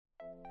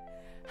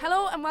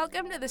and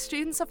welcome to the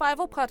Student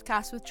Survival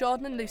Podcast with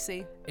Jordan and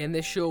Lucy. In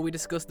this show, we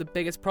discuss the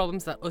biggest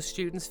problems that us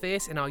students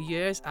face in our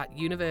years at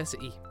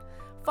university.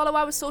 Follow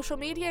our social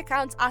media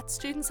accounts at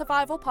Student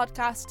Survival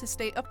Podcast to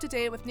stay up to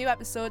date with new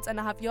episodes and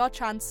have your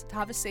chance to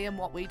have a say in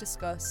what we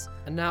discuss.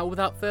 And now,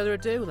 without further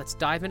ado, let's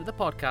dive into the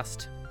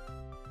podcast.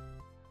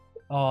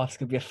 Oh, this is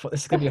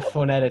gonna be a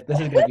fun edit. This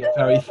is gonna be a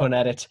very fun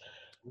edit.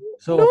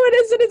 So No, it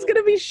isn't. It's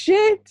gonna be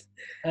shit.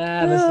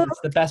 it's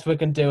the best we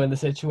can do in the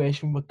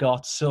situation we've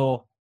got.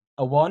 So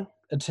a 1,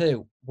 a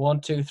 2, 1,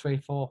 2, 3,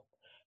 4.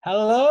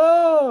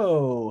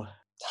 Hello.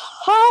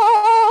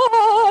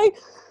 Hi,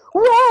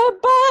 we're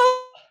back.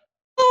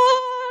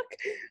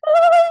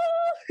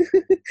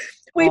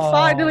 We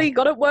finally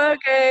got it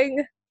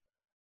working.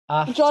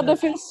 John, it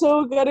feels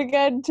so good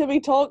again to be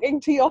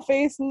talking to your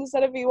face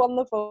instead of you on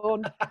the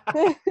phone.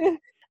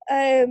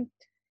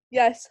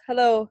 Yes,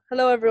 hello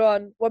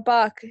everyone. We're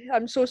back.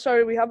 I'm so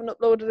sorry we haven't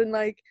uploaded in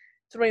like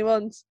 3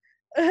 months.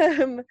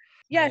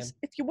 Yes,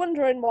 if you're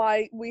wondering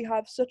why we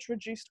have such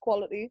reduced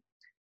quality,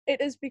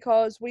 it is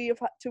because we have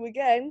had to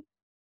again,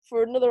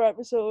 for another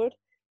episode,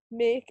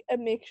 make a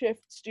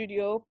makeshift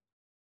studio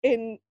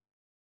in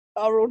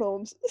our own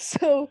homes.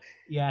 So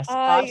Yes,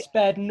 I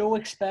spared no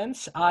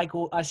expense. I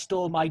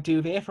stole my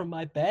duvet from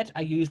my bed.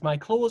 I used my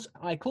clothes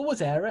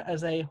area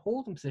as a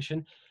holding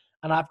position,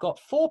 and I've got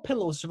 4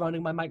 pillows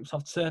surrounding my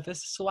Microsoft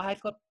Surface, so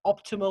I've got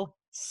optimal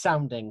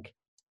sounding.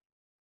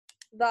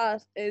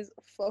 that is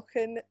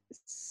fucking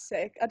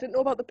sick. I didn't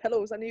know about the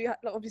pillows. I knew you had,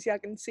 obviously I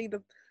can see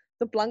the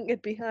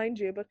blanket behind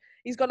you, but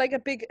he's got like a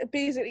big,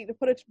 basically to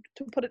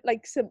put it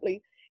like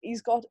simply,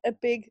 he's got a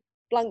big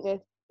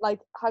blanket like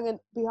hanging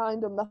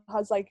behind him that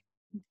has like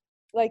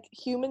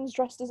humans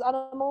dressed as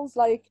animals,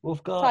 like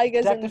We've got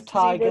tigers and decorative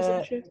zebras tiger,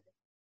 and shit.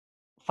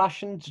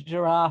 fashioned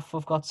giraffe.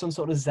 We've got some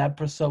sort of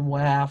zebra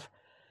somewhere.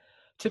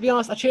 To be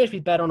honest, I change my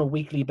bed on a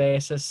weekly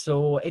basis,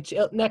 so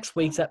next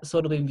week's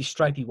episode will be the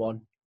stripy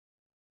one.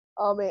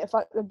 Oh mate, if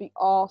I could be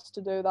arsed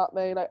to do that,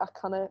 mate, like I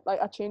kinda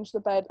like I change the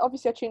bed.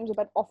 Obviously I change the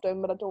bed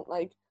often, but I don't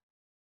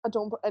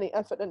put any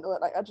effort into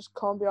it, like I just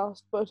can't be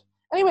arsed. But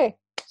anyway,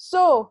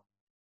 so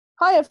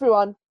hi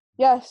everyone.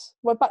 Yes,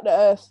 we're back to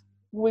Earth.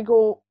 We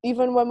go,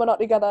 even when we're not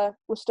together,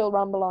 we still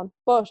ramble on.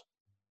 But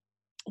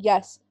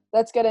yes,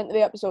 let's get into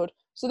the episode.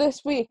 So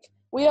this week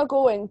we are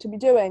going to be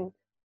doing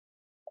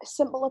a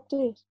simple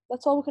update.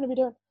 That's all we're going to be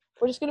doing.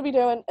 We're just going to be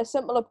doing a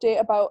simple update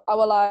about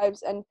our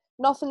lives, and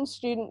nothing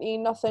student-y,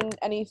 nothing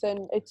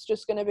anything. It's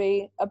just going to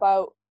be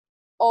about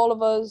all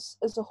of us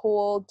as a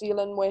whole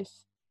dealing with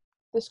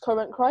this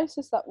current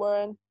crisis that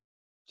we're in. Do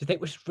you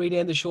think we should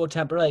rename the show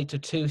temporarily to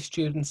 2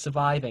 Students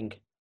Surviving?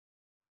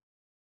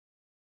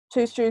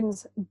 2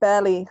 students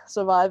barely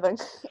surviving.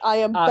 I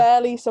am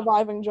barely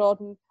surviving,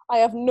 Jordan. I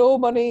have no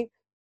money.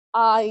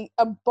 I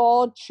am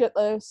bored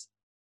shitless.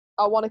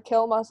 I want to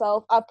kill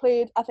myself. I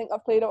think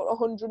I've played out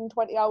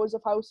 120 hours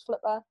of House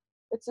Flipper.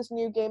 It's this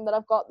new game that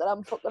I've got that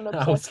I'm fucking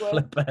obsessed House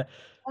with. Flipper.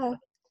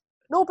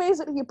 No,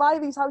 basically you buy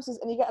these houses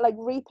and you get to like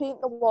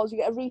repaint the walls, you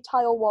get to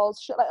retile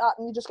walls, shit like that,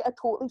 and you just get to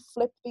totally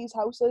flip these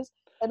houses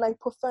and like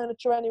put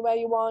furniture anywhere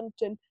you want.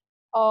 And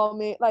oh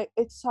mate, like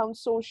it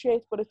sounds so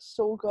shit, but it's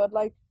so good.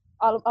 Like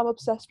I'm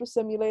obsessed with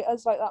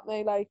simulators like that,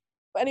 mate. Like,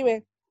 but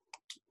anyway,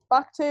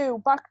 back to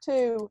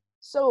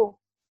so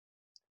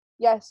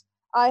yes,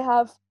 I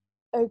have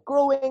a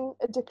growing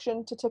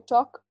addiction to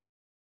TikTok.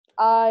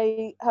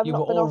 I have You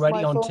not were been off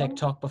already my on phone.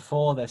 TikTok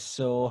before this,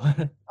 so...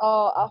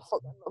 Oh, I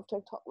fucking love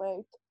TikTok,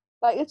 mate.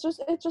 Like, it's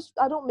just,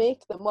 I don't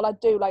make them. Well, I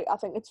do, like, I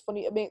think it's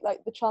funny to make,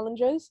 like, the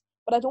challenges,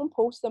 but I don't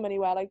post them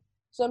anywhere. Like,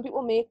 some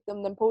people make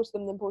them, then post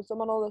them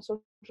on all the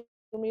social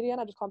media,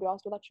 and I just can't be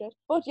asked with that shit.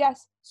 But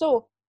yes,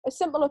 so, a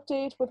simple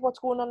update with what's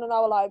going on in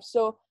our lives.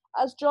 So,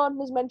 as John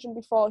has mentioned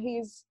before,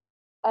 he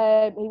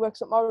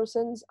works at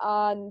Morrison's,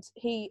 and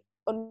he,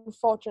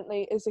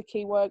 unfortunately, is a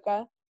key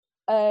worker.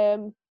 I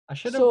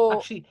should have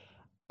actually...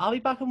 I'll be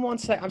back in 1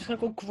 sec. I'm just going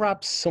to go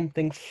grab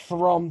something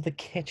from the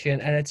kitchen,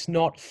 and it's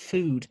not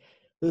food.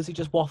 Lucy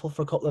just waffle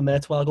for a couple of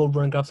minutes while I go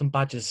run and grab some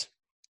badges.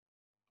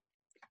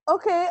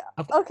 Okay,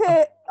 all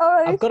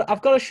right.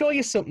 I've got to show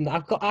you something.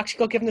 I've actually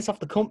got given this off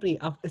the company.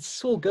 It's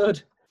so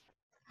good.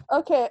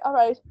 Okay, all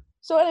right.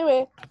 So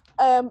anyway,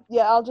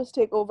 yeah, I'll just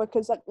take over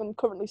because I can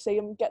currently see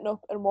him getting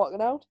up and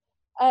walking out.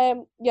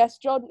 Yes,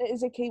 Jordan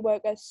is a key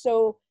worker.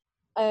 So,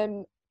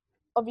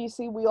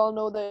 obviously we all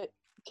know that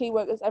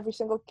every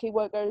single key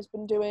worker has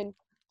been doing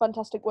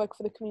fantastic work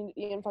for the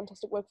community and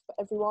fantastic work for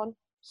everyone.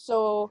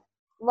 So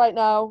right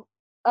now,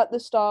 at the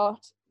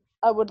start,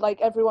 I would like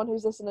everyone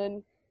who's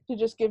listening to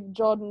just give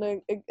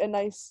Jordan a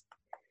nice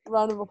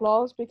round of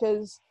applause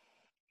because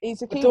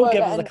he's a key worker.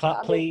 Don't give us a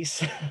clap,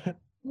 please.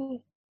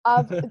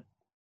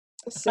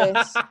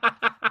 Sis.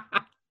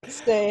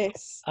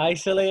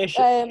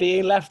 Isolation.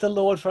 Being left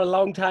alone for a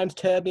long time's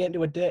turned me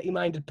into a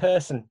dirty-minded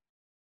person.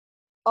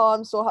 Oh,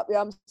 I'm so happy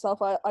I'm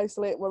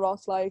self-isolating with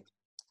Ross, like,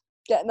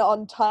 getting it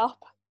on tap.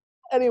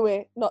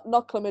 Anyway, not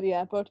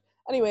chlamydia, but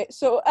anyway,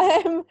 so,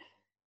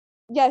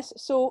 yes,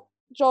 so,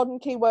 Jordan,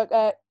 key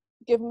worker,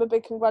 give him a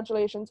big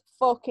congratulations.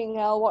 Fucking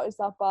hell, what is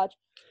that badge?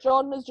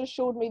 John has just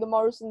showed me the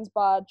Morrison's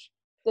badge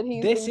that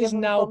he's This been is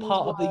given now from his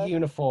part of the work.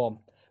 uniform.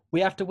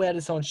 We have to wear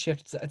this on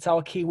shift. It's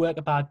our key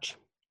worker badge.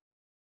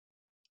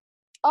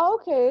 Oh,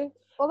 okay.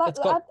 Well, It's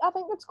got- I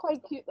think it's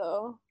quite cute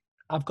though.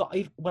 I've got,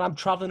 when I'm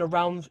traveling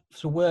around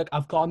to work,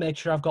 I've got to make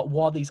sure I've got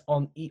one of these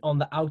on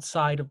the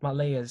outside of my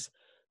layers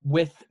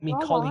with me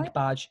Oh, colleague right.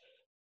 badge.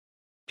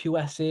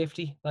 Pure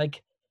safety.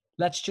 Like,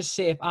 let's just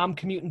say if I'm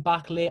commuting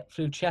back late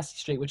through Chelsea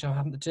Street, which I'm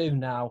having to do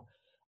now,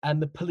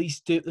 and the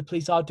police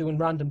are doing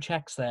random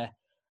checks there.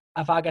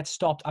 If I get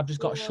stopped, I've just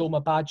got to Yeah. show my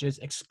badges,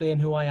 explain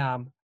who I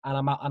am, and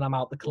I'm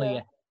out the clear.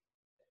 Yeah.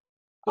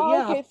 But Oh,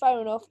 yeah, okay,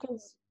 fair enough.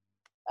 Because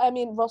I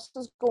mean, Ross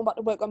is going back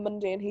to work on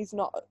Monday, and he's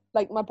not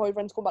like my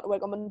boyfriend's going back to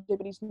work on Monday,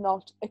 but he's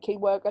not a key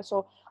worker.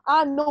 So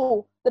I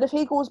know that if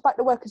he goes back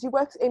to work, because he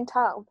works in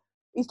town,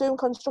 he's doing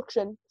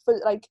construction for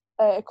like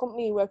a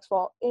company he works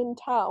for in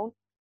town.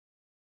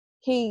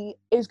 He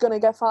is gonna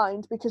get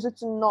fined because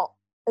it's not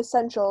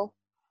essential.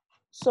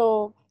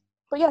 So,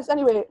 but yes.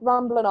 Anyway,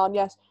 rambling on.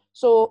 Yes.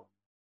 So,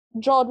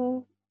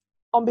 Jordan,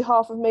 on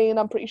behalf of me, and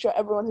I'm pretty sure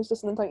everyone who's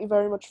listening, thank you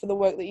very much for the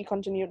work that you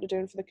continue to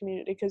do for the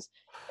community, because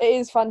it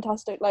is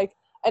fantastic. Like,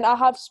 and I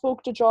have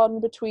spoke to Jordan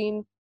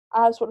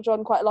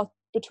quite a lot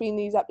between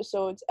these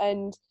episodes,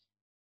 and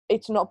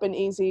it's not been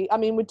easy. I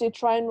mean, we did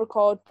try and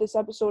record this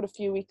episode a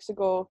few weeks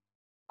ago,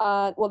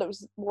 and well,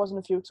 wasn't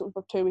a few weeks, it was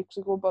about 2 weeks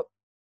ago, but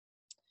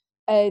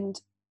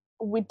and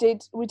we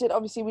did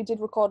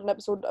record an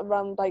episode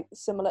around like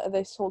similar to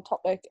this whole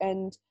topic,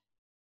 and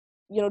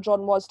you know,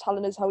 John was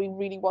telling us how he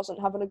really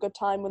wasn't having a good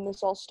time when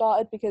this all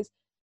started because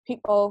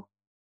people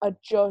are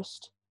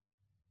just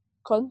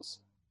cunts.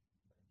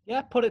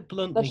 yeah, put it They're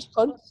bluntly. just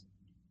cunts.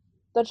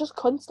 They're just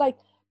cunts. Like,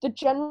 the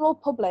general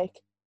public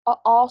are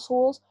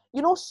arseholes.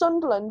 You know,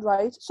 Sunderland,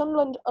 right?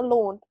 Sunderland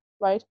alone,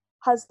 right,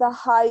 has the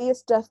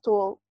highest death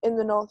toll in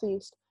the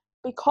Northeast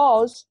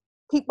because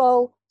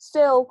people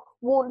still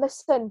won't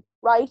listen,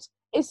 right?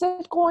 Is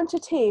it going to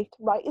take,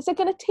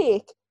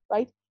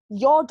 right?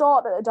 Your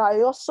daughter to die, or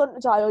your son to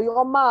die, or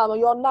your mum, or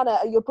your nana,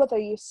 or your brother,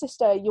 your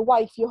sister, your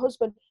wife, your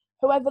husband,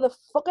 whoever the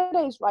fuck it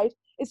is, right?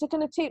 Is it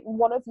going to take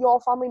one of your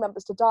family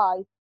members to die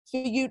for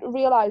you to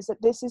realise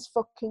that this is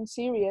fucking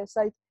serious?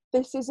 Like,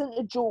 this isn't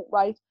a joke,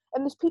 right?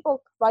 And there's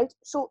people, right?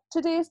 So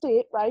today's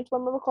date, right,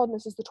 when we're recording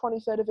this, is the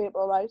 23rd of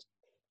April, right?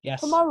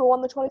 Yes. Tomorrow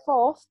on the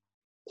 24th,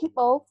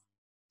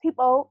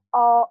 people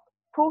are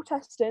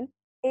protesting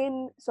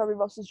in... Sorry,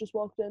 Ross has just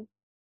walked in.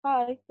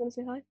 Hi, you want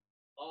to say hi?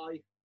 Hi.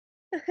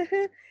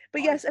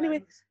 But yes,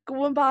 anyway,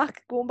 going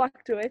back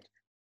to it.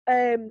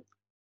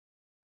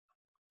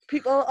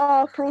 People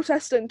are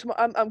protesting.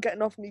 I'm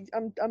getting off me.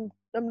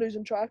 I'm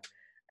losing track.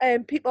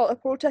 People are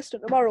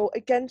protesting tomorrow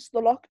against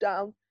the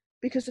lockdown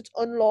because it's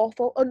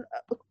unlawful,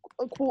 quote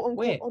unquote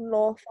Wait.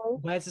 unlawful.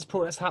 Where's this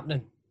protest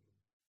happening?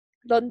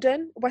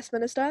 London,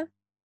 Westminster.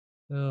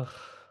 Ugh.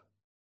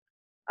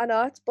 I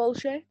know it's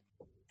bullshit.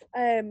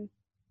 I'm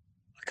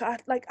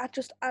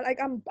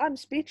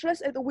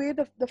speechless at the way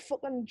the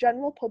fucking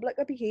general public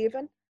are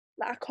behaving.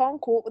 Like, I can't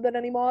cope with it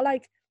anymore.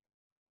 Like,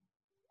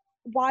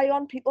 why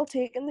aren't people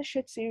taking this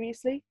shit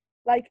seriously?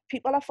 Like,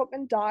 people are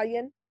fucking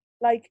dying.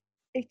 Like,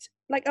 it's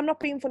like, I'm not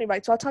being funny,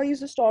 right? So I'll tell you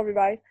the story,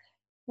 right?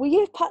 Will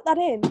you pat that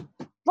in?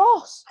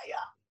 Ross,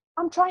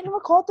 I'm trying to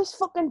record this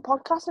fucking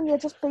podcast and you're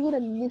just being a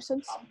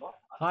nuisance.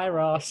 Hi,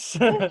 Ross.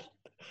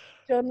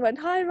 John went,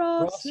 hi,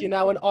 Ross. Ross, you're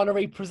now an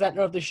honorary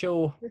presenter of the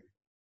show.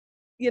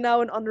 You're now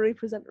an honorary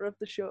presenter of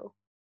the show.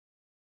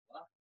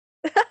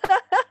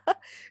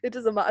 It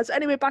doesn't matter. So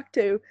anyway, back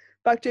to,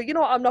 you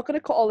know what, I'm not going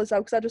to cut all this out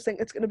because I just think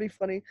it's going to be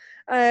funny.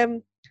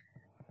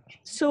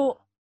 So,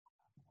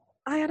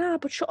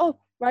 but shut up,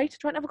 right?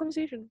 Trying to have a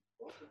conversation.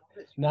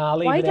 Nah,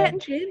 leave Why are it you in. getting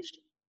changed?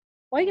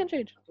 Why are you getting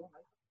changed?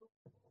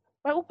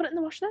 Right, we'll put it in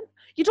the wash then.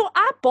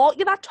 I bought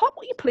you that top.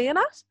 What are you playing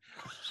at?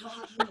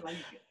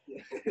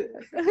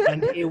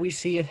 And here we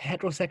see a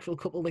heterosexual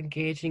couple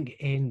engaging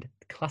in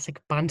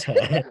classic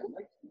banter.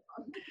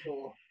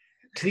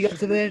 To the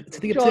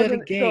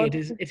observing gay,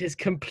 it is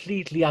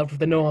completely out of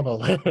the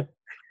normal.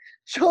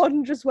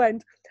 Jordan just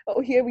went,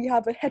 oh, here we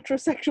have a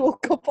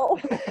heterosexual couple.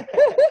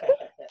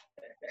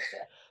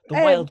 The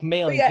wild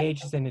male but yeah.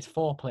 engages in his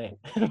foreplay.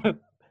 I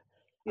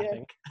Yeah.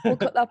 think. We'll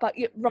cut that back.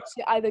 Yeah, Ross,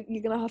 either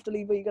you're going to have to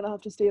leave or you're going to have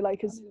to stay,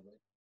 like, because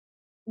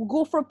we'll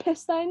go for a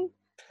piss then.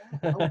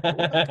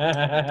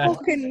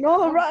 Fucking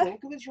no, right?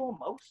 Look at your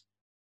mouth.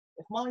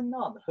 If my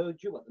nan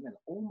heard you at the minute,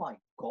 oh my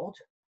god.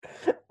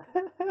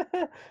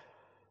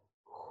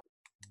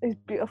 He's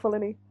beautiful,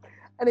 isn't he?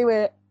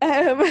 Anyway,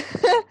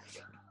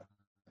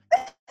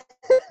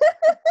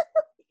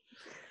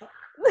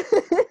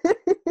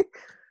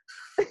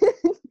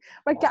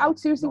 right, get out,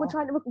 seriously, we're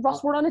trying to...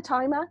 Ross, we're on a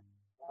timer.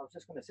 I was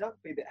just going to say, I'd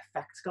be the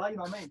effects guy, you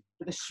know what I mean?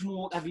 With the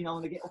smoke every now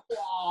and again.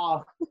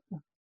 Oh.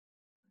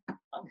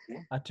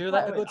 I do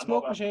like a good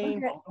smoke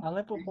machine. I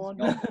live with one.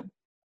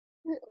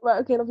 Right,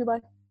 okay, love you,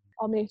 bye.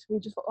 Oh, mate, we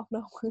just fuck off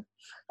now.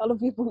 I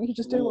love you, but you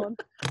just do one.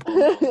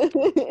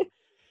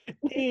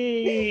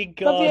 Hey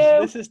Love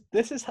God, you.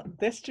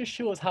 this just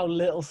shows how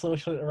little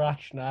social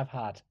interaction I've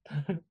had.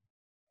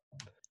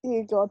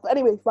 Oh God. But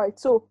anyway, right.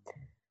 So,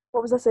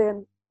 what was I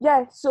saying?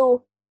 Yeah.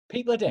 So,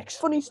 People are dicks.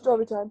 funny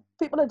story time.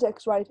 People are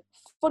dicks, right?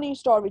 Funny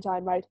story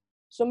time, right?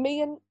 So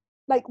me and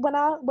like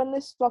when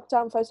this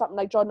lockdown first happened,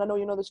 like Jordan, I know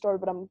you know the story,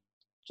 but I'm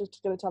just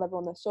gonna tell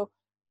everyone this. So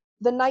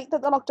the night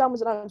that the lockdown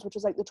was announced, which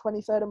was like the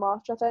 23rd of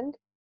March, I think,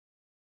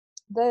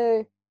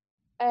 the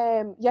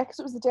yeah, because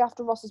it was the day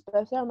after Ross's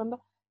birthday, I remember.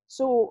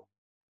 So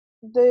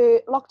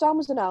the lockdown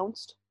was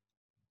announced,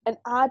 and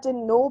I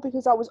didn't know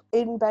because I was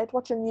in bed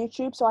watching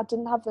YouTube, so I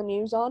didn't have the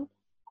news on.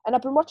 And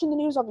I've been watching the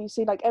news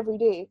obviously like every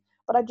day,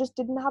 but I just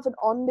didn't have it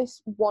on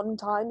this one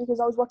time because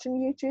I was watching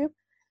YouTube.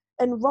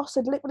 And Ross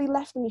had literally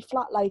left me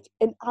flat like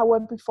an hour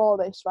before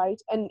this,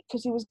 right? And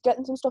because he was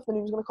getting some stuff and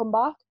he was going to come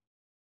back.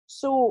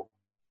 So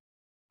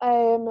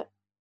um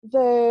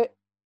the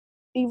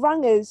he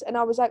rang us and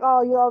I was like,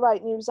 "Oh, you're all right."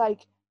 And he was like,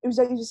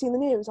 "Have you seen the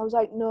news?" I was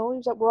like, "No." He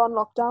was like, "We're on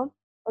lockdown."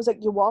 I was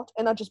like, "You what?"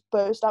 And I just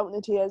burst out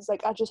into tears.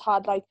 Like I just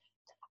had like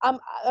I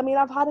mean,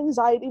 I've had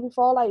anxiety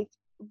before, like,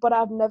 but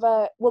I've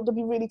never. Well, to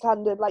be really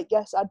candid, like,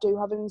 yes, I do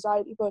have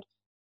anxiety, but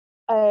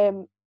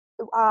um,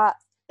 I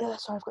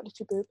sorry, I've got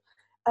itchy boob.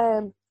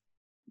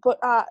 But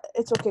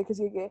it's okay because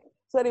you're gay.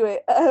 So anyway,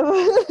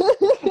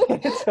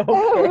 It's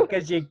okay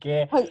because you're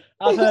gay.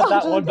 I've heard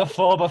that one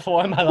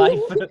before in my life.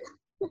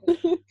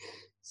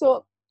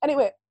 So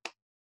anyway,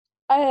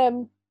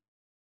 um,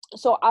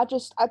 so I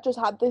just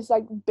had this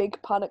like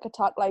big panic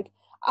attack. Like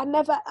I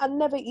never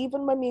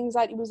even when my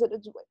anxiety was at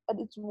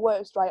its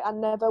worst, right? I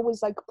never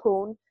was like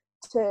prone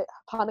to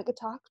panic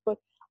attacks, but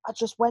I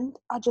just went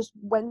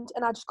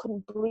and I just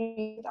couldn't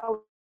breathe. I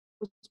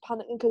was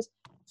panicking because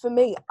for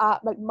me,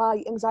 like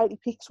my anxiety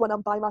peaks when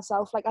I'm by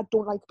myself. Like I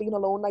don't like being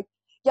alone. Like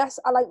yes,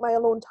 I like my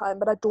alone time,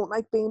 but I don't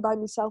like being by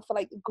myself for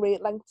like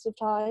great lengths of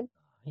time.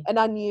 And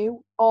I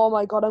knew, oh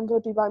my God, I'm going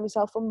to be by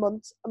myself for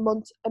months and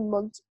months and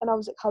months. And I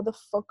was like, how the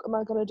fuck am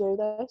I going to do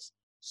this?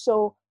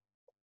 So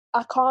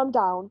I calmed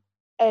down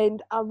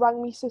and I rang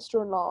my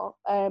sister-in-law,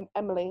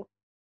 Emily,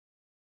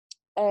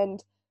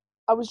 and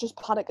I was just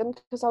panicking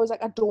because I was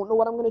like, I don't know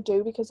what I'm going to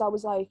do because I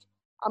was like,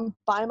 I'm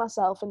by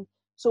myself. And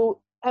so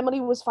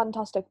Emily was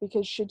fantastic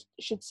because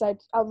she'd said,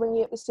 I'll ring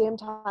you at the same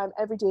time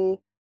every day.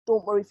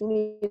 Don't worry if you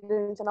need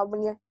anything, I'll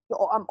ring you.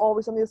 I'm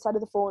always on the other side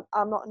of the phone.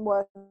 I'm not in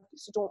work,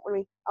 so don't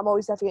worry. I'm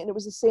always there for you. And it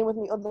was the same with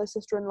my other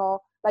sister-in-law.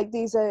 Like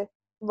these are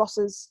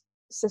Ross's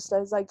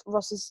sisters, like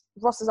Ross's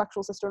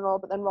actual sister-in-law,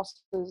 but then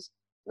Ross's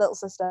little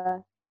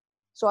sister.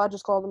 So I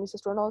just call them my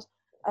sister-in-laws.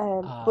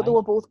 But they Aye.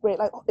 were both great.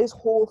 Like his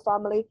whole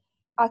family.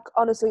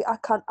 Honestly, I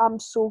can't. I'm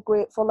so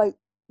grateful. Like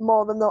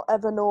more than they'll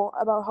ever know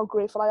about how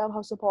grateful I am,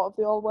 how supportive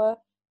they all were.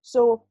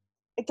 So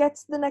it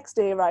gets the next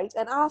day, right?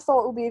 And I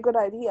thought it would be a good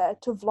idea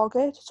to vlog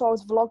it. So I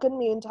was vlogging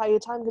the entire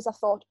time because I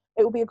thought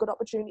it would be a good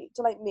opportunity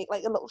to like make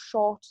like a little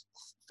short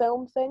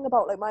film thing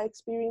about like my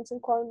experience in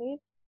quarantine.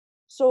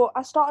 So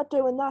I started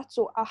doing that.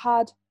 So I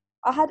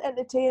had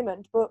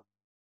entertainment, but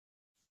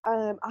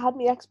I had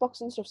my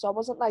Xbox and stuff, so I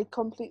wasn't like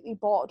completely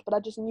bored, but I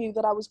just knew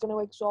that I was going to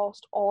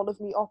exhaust all of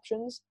my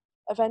options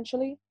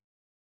eventually.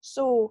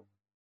 So,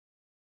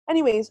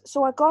 anyways,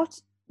 so I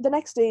got the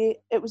next day.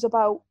 It was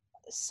about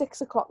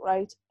 6 o'clock,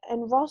 right?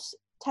 And Ross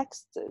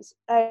texts us,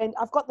 and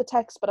I've got the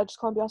text, but I just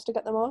can't be asked to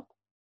get them up.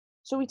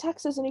 So he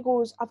texts us and he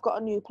goes, "I've got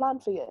a new plan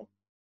for you,"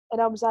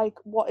 and I was like,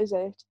 "What is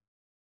it?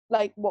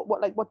 Like,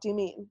 what do you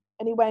mean?"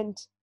 And he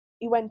went,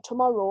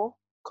 "Tomorrow,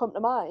 come to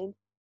mine."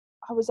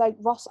 I was like,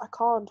 "Ross, I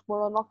can't.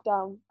 We're on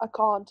lockdown. I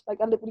can't. Like,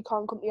 I literally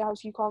can't come to your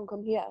house. You can't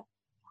come here."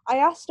 I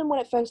asked him when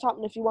it first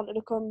happened if he wanted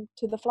to come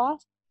to the flat,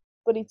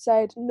 but he'd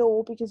said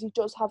no because he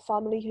does have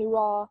family who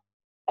are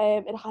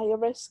at higher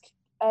risk.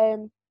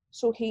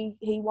 So he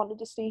wanted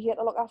to stay here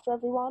to look after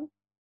everyone,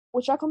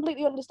 which I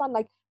completely understand.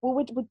 Like,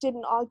 we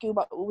didn't argue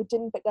about it. We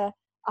didn't bicker.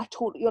 I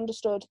totally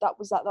understood that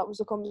was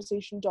a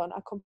conversation done.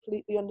 I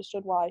completely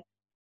understood why.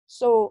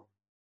 So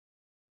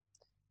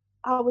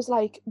I was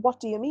like, "What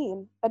do you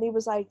mean?" And he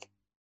was like,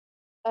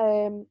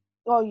 "Oh,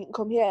 you can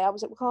come here." I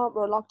was like, "We can't,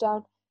 we're on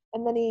lockdown."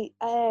 And then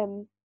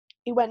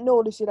he went, "No,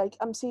 Lucy, like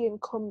I'm saying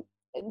come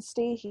and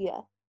stay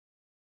here."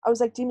 I was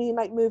like, "Do you mean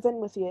like move in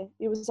with you?"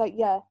 He was like,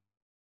 "Yeah."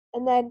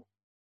 And then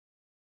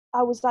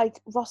I was like,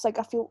 "Ross, like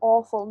I feel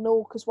awful,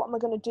 no, because what am I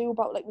gonna do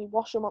about like me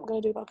washing? What am I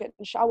gonna do about getting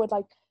showered?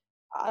 Like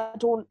I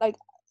don't like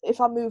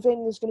if I move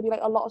in, there's gonna be like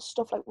a lot of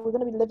stuff. Like we're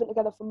gonna be living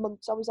together for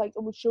months." I was like,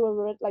 "Are we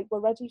sure we're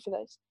ready for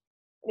this?"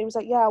 And he was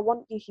like, "Yeah, I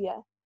want you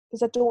here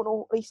because I don't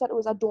know." He said it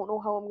was, "I don't know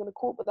how I'm gonna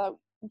cope without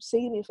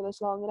seeing you for this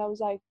long." And I was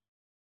like,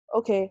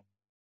 "Okay."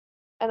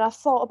 And I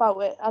thought about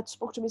it. I'd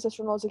spoke to my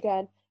sister-in-laws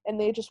again, and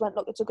they just went,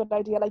 "Look, it's a good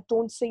idea. Like,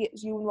 don't see it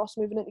as you and Ross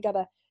moving in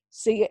together.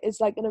 See it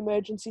as like an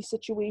emergency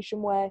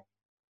situation where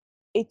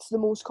it's the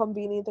most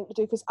convenient thing to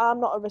do. Because I'm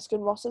not at risk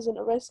and Ross isn't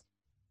at risk.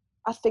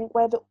 I think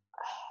where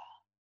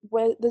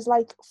there's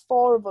like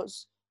 4 of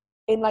us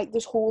in like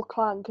this whole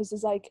clan, because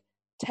there's like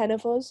 10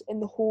 of us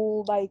in the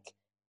whole like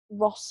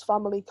Ross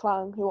family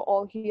clan who are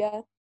all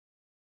here.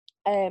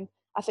 I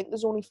think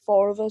there's only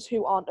 4 of us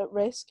who aren't at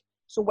risk.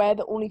 So we're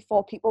the only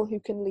 4 people who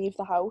can leave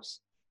the house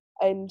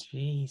and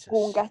Jesus.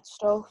 go and get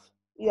stuff.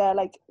 Yeah,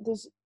 like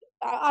there's,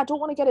 I don't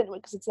want to get into it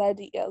because it's their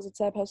details, it's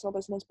their personal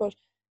business, but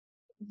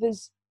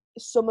there's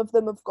some of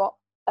them have got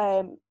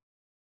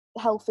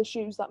health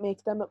issues that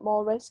make them at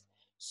more risk.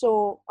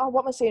 So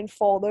what am I saying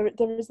for? There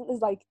isn't,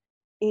 there's like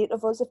 8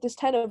 of us. If there's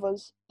 10 of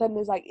us, then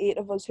there's like 8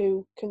 of us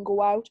who can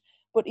go out.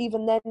 But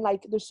even then,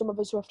 like there's some of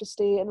us who have to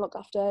stay and look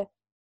after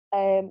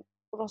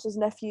Ross's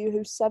nephew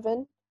who's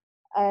 7.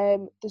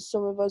 There's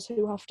some of us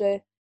who have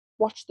to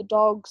watch the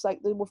dogs. Like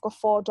we've got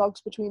 4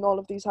 dogs between all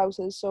of these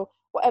houses. So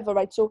whatever,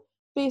 right? So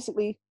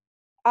basically,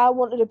 I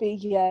wanted to be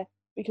here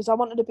because I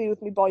wanted to be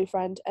with my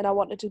boyfriend and I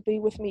wanted to be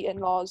with me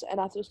in-laws, and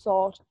I just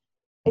thought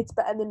it's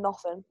better than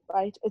nothing,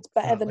 right? It's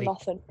better than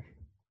Exactly. nothing.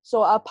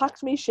 So I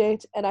packed me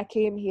shit and I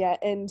came here,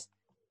 and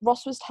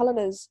Ross was telling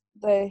us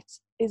that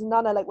his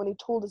nana, like when he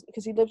told us,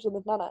 because he lives with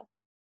his nana,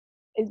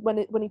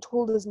 when he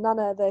told his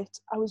nana that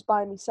I was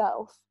by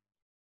myself,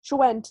 she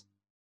went,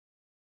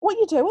 "What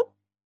you doing?"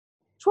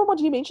 She went, "What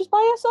do you mean she's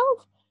by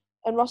herself?"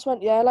 And Ross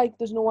went, "Yeah, like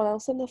there's no one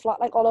else in the flat.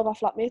 Like all of our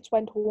flatmates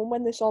went home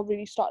when this all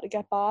really started to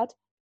get bad."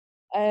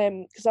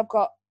 Because I've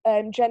got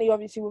Jenny.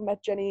 Obviously, we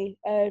met Jenny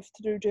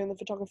through doing the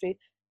photography.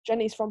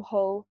 Jenny's from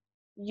Hull.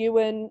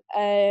 Ewan,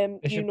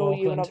 Bishop you know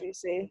Ewan, Auckland.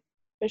 obviously.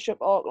 Bishop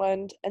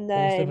Auckland, and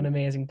Both of an then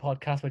amazing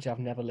podcast, which I've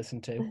never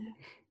listened to.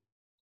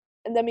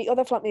 my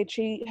other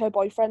flatmate, her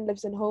boyfriend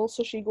lives in Hull,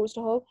 so she goes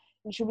to Hull,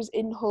 and she was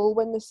in Hull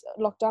when this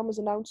lockdown was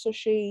announced, so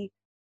she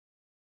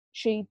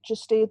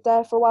just stayed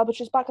there for a while, but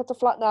she's back at the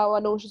flat now. I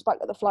know she's back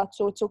at the flat,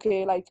 so it's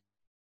okay. Like,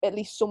 at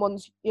least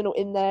someone's,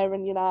 in there,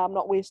 and, I'm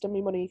not wasting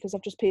my money because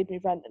I've just paid my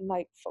rent and,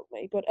 like, fuck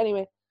me. But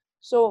anyway,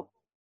 so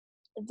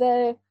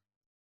the,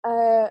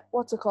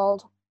 what's it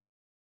called?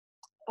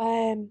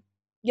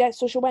 Yeah,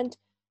 so she went,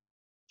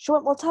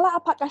 "Well, tell her to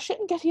pack her shit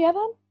and get here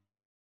then."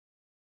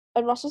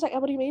 And Ross was like,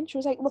 "What do you mean?" She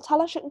was like, "Well,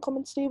 tell her she can come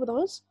and stay with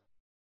us."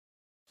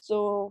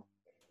 So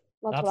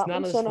that's what happened.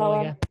 Nana's So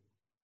now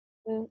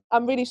for you.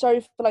 I'm really sorry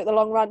for like the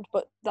long rant,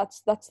 but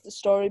that's the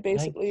story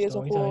basically as a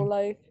story whole. time.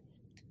 Like,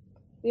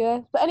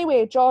 yeah. But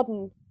anyway,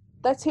 Jordan,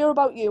 let's hear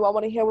about you. I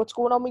want to hear what's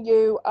going on with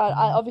you.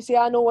 Obviously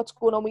I know what's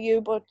going on with you,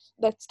 but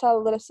let's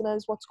tell the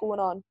listeners what's going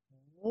on.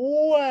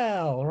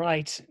 Well,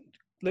 right.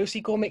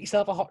 Lucy, go make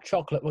yourself a hot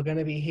chocolate. We're going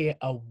to be here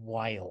a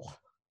while.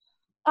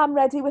 I'm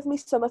ready with me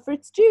summer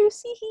fruits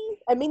juice.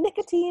 I mean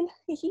nicotine.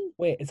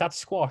 Wait, is that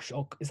squash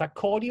or is that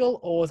cordial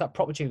or is that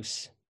proper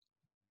juice?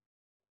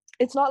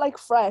 It's not like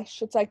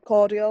fresh. It's like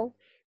cordial.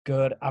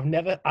 Good. I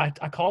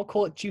can't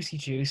call it juicy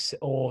juice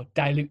or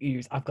dilute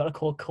juice. I've got to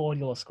call it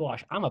cordial or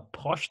squash. I'm a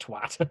posh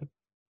twat.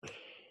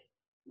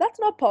 That's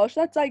not posh.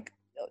 That's like,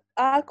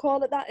 I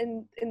call it that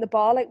in the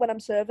bar, like when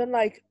I'm serving.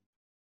 Like,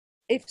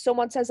 if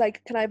someone says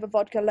like, "Can I have a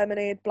vodka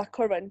lemonade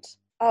blackcurrant?"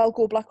 I'll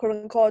go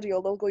blackcurrant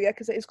cordial. They'll go, "Yeah,"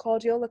 because it is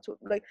cordial. That's what,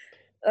 like,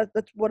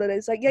 that's what it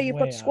is. Like, yeah, you've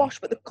got squash,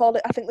 but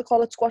I think they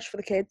call it squash for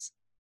the kids,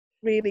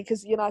 really,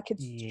 because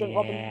kids drink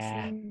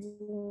Robinsons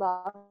and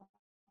that.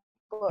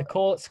 They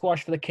call it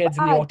squash for the kids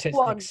and the Go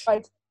on, autistics.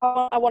 right.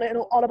 I want to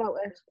know all about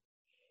it.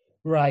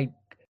 Right.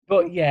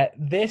 But yeah,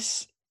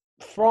 this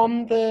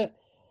from the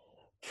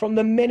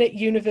minute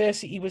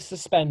university was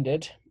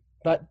suspended,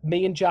 but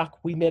me and Jack,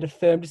 we made a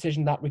firm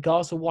decision that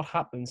regardless of what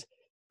happens,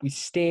 we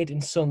stayed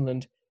in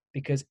Sunderland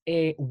because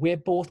we're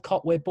both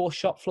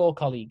shop floor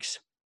colleagues.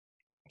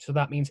 So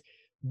that means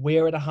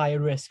we're at a higher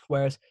risk.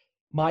 Whereas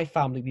my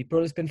family, my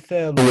brother's been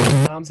furloughed,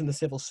 my mum's in the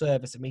civil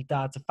service, and my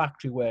dad's a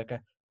factory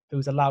worker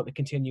who's allowed to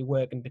continue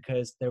working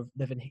because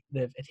they've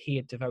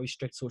adhered to very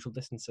strict social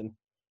distancing,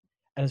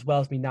 and as well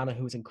as me nana,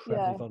 who's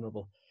incredibly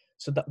vulnerable.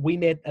 So that we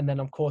made, and then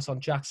of course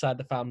on Jack's side of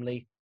the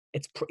family,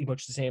 it's pretty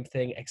much the same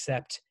thing,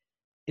 except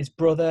his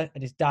brother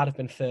and his dad have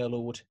been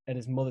furloughed, and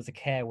his mother's a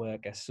care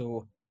worker.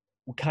 So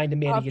we kind of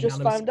made a unanimous. I've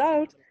just found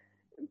out.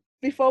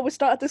 Before we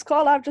started this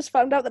call, I've just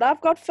found out that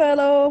I've got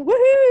furlough.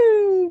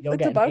 Woohoo! You're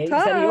It's about 80%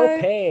 time. of your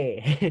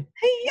pay. Yay!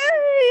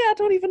 I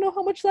don't even know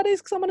how much that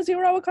is because I'm on a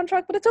 0-hour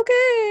contract, but it's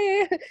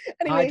okay.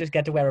 Anyway. I just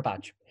get to wear a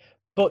badge.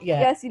 But yeah.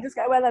 Yes, you just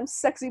get to wear them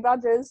sexy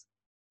badges.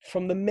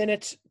 From the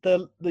minute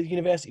the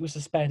university was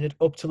suspended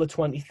up till the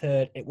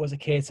 23rd, it was a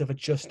case of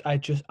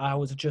I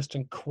was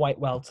adjusting quite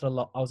well to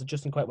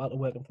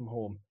working from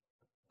home.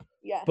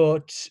 Yeah.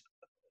 But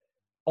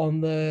on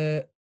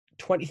the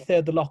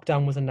 23rd, the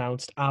lockdown was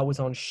announced. I was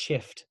on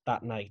shift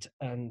that night,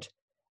 and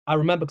I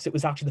remember because it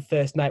was actually the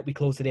first night we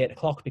closed at 8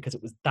 o'clock because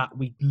it was that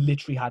we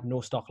literally had no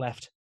stock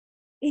left.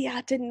 Yeah,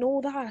 I didn't know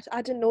that.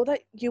 I didn't know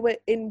that you were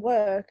in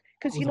work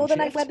because you know the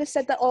night shift. where they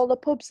said that all the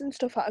pubs and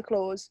stuff had to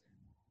close.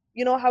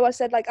 You know how I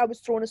said like I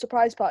was throwing a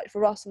surprise party for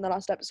Ross in the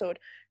last episode.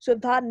 So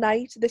that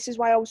night, this is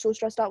why I was so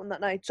stressed out on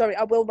that night. Sorry,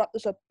 I will wrap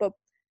this up, but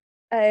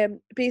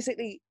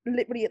basically,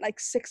 literally at like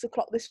 6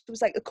 o'clock, this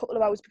was like a couple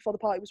of hours before the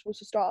party was supposed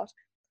to start.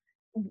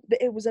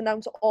 It was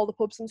announced that all the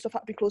pubs and stuff had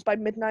to be closed by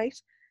midnight,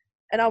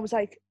 and I was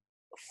like,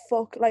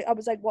 "Fuck!" Like I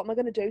was like, "What am I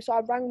gonna do?" So I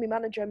rang my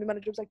manager, and my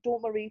manager was like,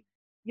 "Don't worry,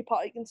 your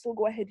party can still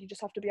go ahead. You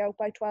just have to be out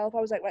by 12." I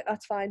was like, "Right,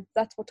 that's fine.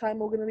 That's what time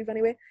we're gonna leave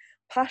anyway."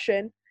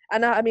 Passion,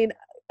 and I mean,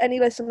 any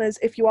listeners,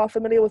 if you are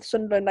familiar with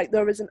Sunderland, like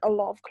there isn't a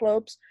lot of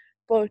clubs,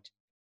 but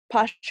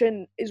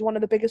Passion is one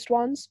of the biggest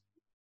ones.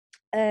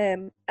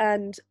 And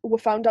we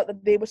found out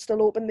that they were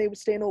still open. They were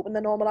staying open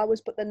their normal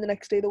hours, but then the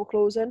next day they were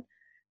closing.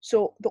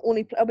 So we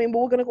were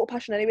going to go to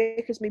Passion anyway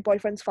because my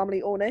boyfriend's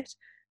family own it.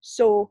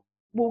 So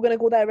we were going to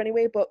go there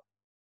anyway, but,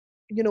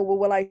 we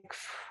were like,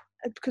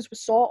 because we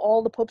saw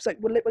all the pubs, like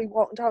we're literally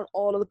walking down,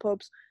 all of the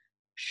pubs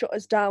shut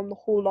us down, the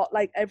whole lot,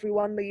 like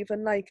everyone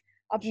leaving. Like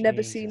I've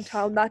never seen Jesus.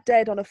 town that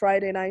dead on a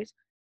Friday night.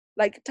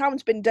 Like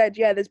town's been dead,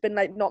 yeah, there's been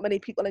like not many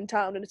people in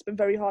town and it's been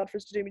very hard for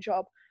us to do my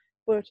job,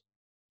 but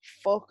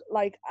fuck,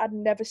 like I'd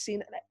never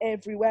seen it.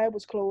 Everywhere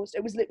was closed.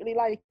 It was literally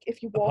like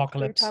if you walked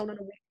through Apocalypse. town on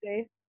a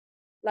weekday,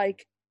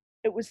 like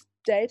it was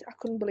dead. I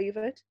couldn't believe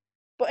it.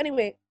 But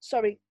anyway,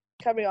 sorry,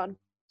 carry on.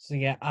 So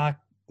yeah, I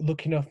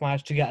lucky enough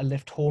managed to get a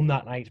lift home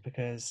that night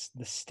because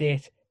the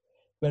state,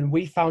 when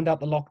we found out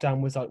the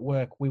lockdown was at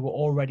work, we were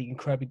already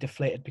incredibly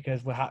deflated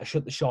because we had to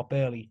shut the shop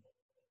early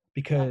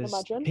because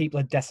imagine. people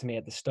had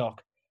decimated the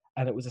stock,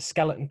 and it was a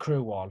skeleton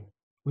crew one.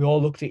 We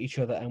all looked at each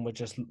other and we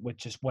just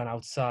went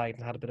outside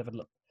and had a bit of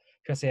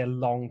a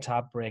long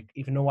tab break.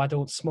 Even though I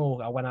don't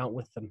smoke, I went out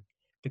with them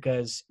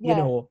because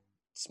Yeah.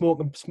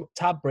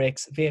 tab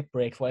breaks, vape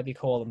breaks, whatever you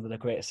call them, they're the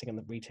greatest thing in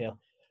the retail.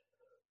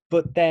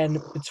 But then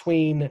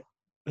between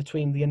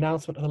the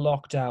announcement of the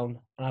lockdown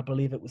and I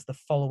believe it was the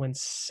following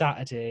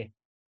Saturday,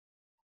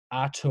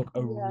 I took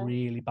a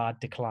really bad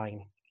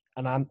decline,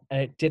 and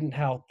it didn't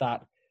help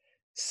that.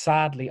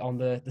 Sadly, on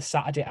the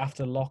Saturday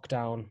after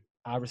lockdown,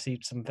 I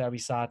received some very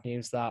sad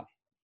news that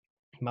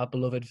my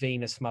beloved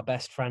Venus, my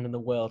best friend in the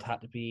world,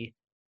 had to be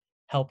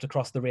helped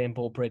across the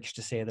Rainbow Bridge,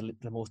 to say the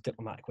most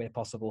diplomatic way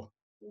possible.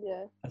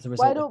 Yeah. As a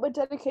result, Why don't we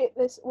dedicate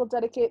this? We'll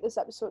dedicate this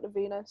episode to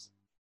Venus.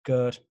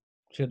 Good.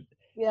 Should.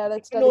 Yeah,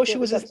 let's Even though dedicate she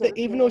was this episode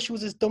to even though Venus. she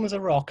was as dumb as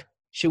a rock,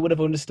 she would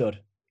have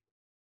understood.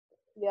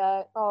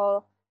 Yeah.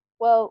 Oh,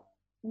 well.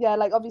 Yeah.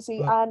 Like obviously,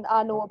 But- and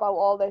I know about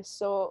all this,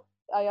 so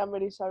I am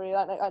really sorry.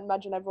 Like, I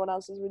imagine everyone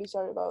else is really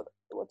sorry about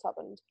what's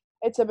happened.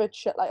 It's a bit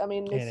shit. Like I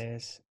mean, It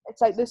is.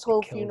 it's like this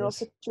whole killed funeral us.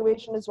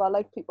 situation as well.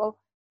 Like people,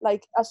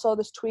 like I saw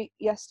this tweet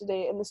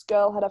yesterday, and this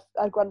girl had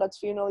a granddad's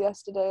funeral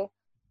yesterday,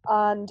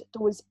 and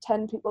there was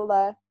 10 people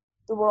there.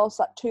 They were all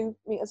sat 2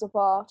 meters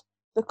apart.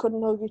 They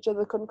couldn't hug each other.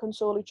 They couldn't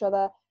console each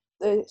other.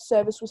 The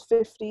service was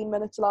 15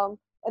 minutes long,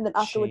 and then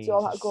afterwards they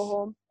all had to go Jesus.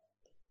 home.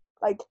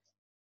 Like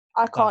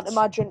I can't That's-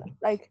 imagine.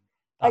 Like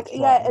That's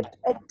yeah, rotten.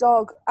 a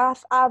dog.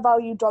 I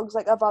value dogs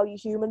like I value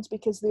humans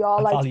because they are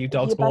I like value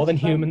dogs your more best than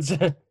friend.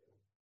 humans.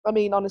 I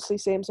mean, honestly,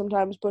 same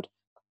sometimes, but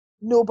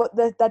no, but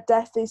that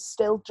death is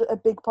still a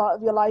big part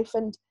of your life,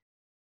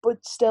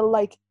 but still,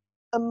 like,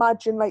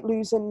 imagine like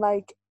losing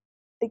like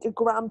a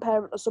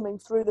grandparent or something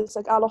through this.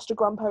 Like, I lost a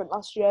grandparent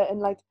last year,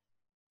 and like,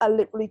 I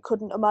literally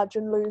couldn't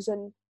imagine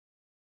losing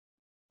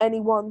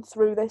anyone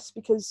through this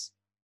because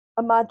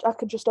I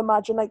could just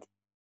imagine like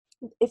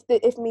if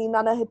me and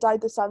Nana had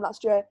died this time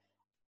last year.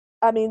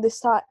 I mean,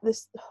 this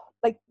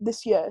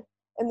year,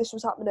 and this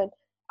was happening.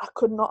 I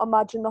could not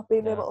imagine not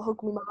being able to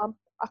hug my mum.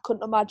 I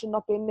couldn't imagine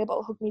not being able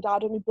to hug my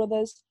dad or my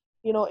brothers.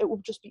 You know, it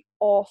would just be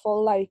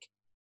awful. Like,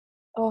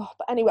 oh,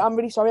 but anyway, I'm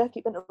really sorry. I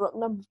keep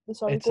interrupting. I'm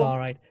sorry. It's all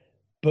right.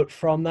 But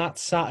from that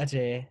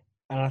Saturday,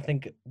 and I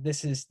think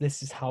this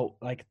is how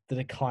like the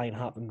decline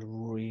happened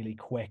really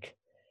quick.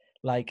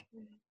 Like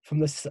from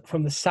the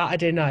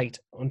Saturday night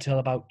until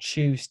about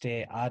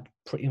Tuesday, I'd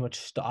pretty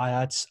much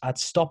I'd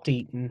stopped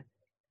eating.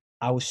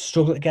 I was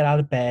struggling to get out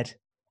of bed.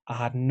 I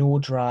had no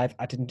drive.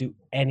 I didn't do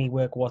any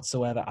work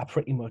whatsoever. I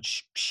pretty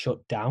much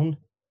shut down.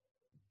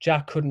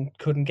 Jack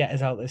couldn't get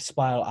us out of this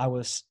spiral. I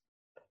was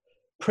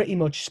pretty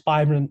much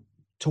spiraling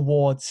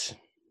towards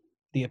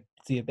the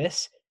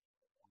abyss.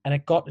 And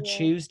it got to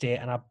Tuesday,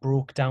 and I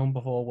broke down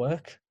before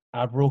work.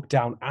 I broke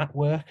down at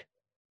work.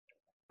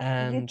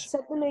 And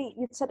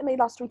you'd said to me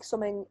last week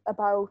something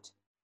about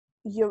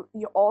your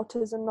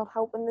autism not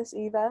helping this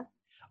either.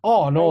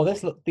 Oh no, the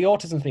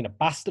autism's been a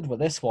bastard with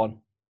this one.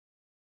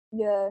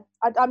 Yeah,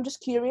 I'm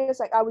just curious.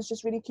 Like, I was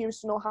just really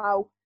curious to know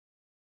how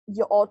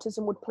your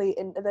autism would play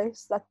into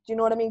this. Like, do you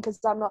know what I mean? Because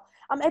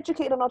I'm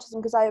educated on autism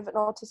because I have an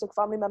autistic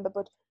family member,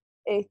 but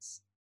do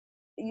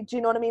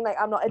you know what I mean? Like,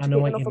 I'm not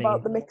educated enough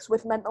about the mix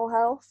with mental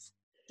health.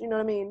 Do you know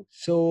what I mean?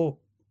 So,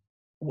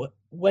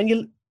 when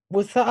you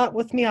with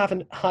me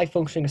having high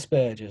functioning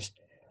Asperger's,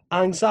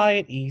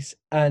 anxieties,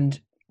 and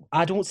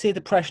I don't say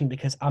depression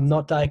because I'm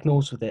not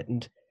diagnosed with it,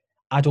 and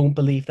I don't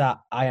believe that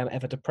I am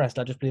ever depressed.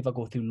 I just believe I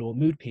go through low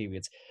mood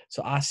periods.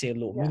 So I say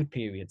low mood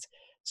periods.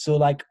 So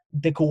like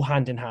they go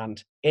hand in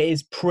hand.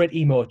 It's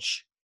pretty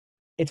much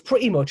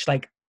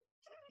like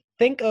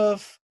think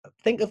of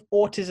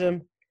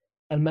autism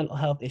and mental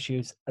health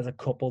issues as a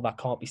couple that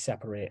can't be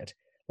separated.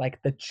 Like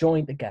they're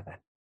joined together.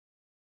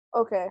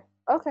 Okay.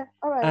 All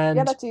right. And,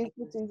 that's easy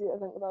to think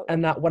about.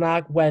 And that when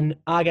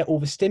I get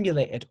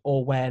overstimulated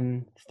or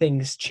when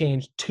things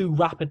change too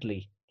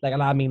rapidly, like,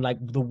 and I mean like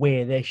the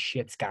way this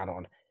shit's gone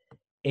on,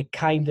 it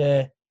kind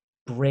of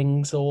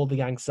brings all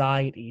the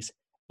anxieties,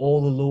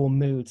 all the low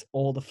moods,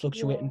 all the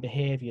fluctuating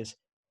behaviors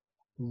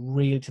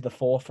really to the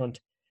forefront.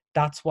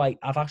 that's why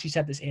I've actually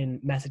said this in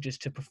messages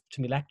to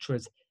my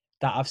lecturers,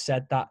 that I've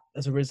said that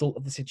as a result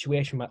of the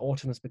situation, my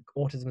autism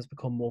has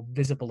become more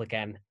visible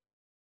again.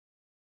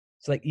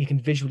 So like you can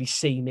visually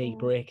see me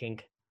breaking,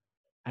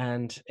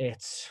 and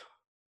it's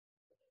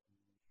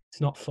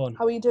not fun.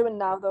 How are you doing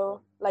now,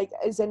 though? Like,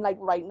 as in, like,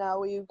 right now,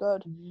 are you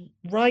good?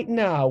 Right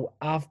now,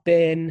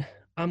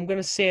 I'm going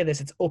to say this,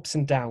 it's ups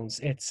and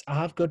downs. I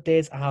have good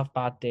days, I have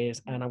bad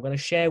days, and I'm going to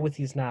share with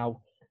you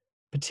now,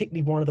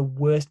 particularly one of the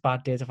worst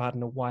bad days I've had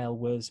in a while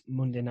was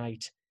Monday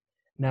night.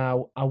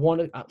 Now, I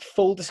want to,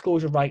 full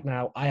disclosure right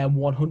now, I am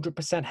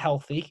 100%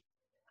 healthy.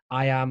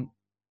 I'm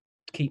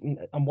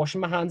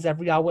washing my hands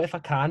every hour if I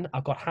can.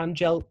 I've got hand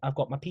gel, I've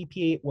got my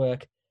PPE at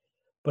work.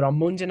 But on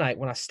Monday night,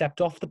 when I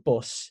stepped off the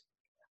bus,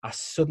 I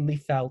suddenly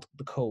felt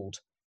the cold.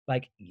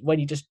 Like when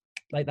you just,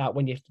 like that,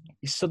 when you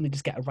suddenly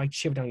just get a right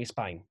shiver down your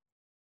spine.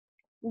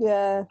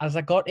 Yeah. As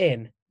I got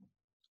in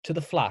to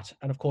the flat,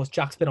 and of course,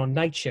 Jack's been on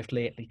night shift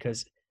lately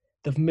because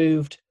they've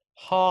moved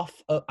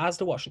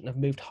Asda Washington have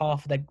moved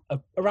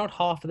around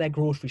half of their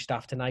grocery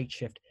staff to night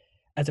shift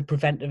as a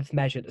preventative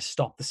measure to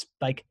stop this,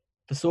 like,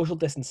 the social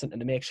distancing and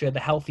to make sure the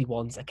healthy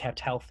ones are kept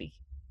healthy,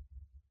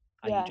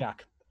 i.e. Yeah.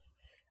 Jack.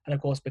 And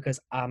of course,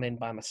 because I'm in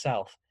by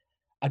myself,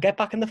 I get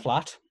back in the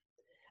flat,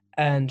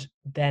 and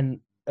then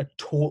a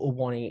total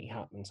 180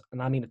 happens.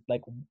 And I mean,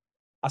 like,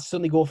 I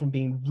suddenly go from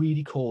being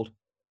really cold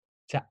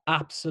to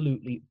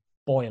absolutely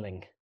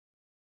boiling.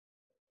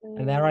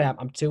 And there I am.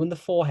 I'm doing the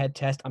forehead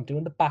test. I'm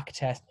doing the back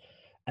test.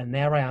 And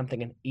there I am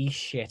thinking,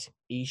 shit.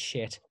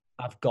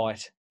 I've got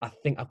it. I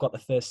think I've got the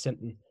first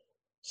symptom.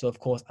 So, of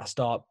course,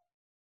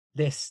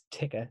 this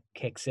ticker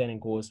kicks in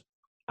and goes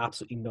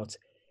absolutely nuts.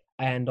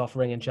 I end off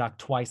ringing Jack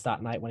twice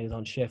that night when he was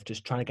on shift,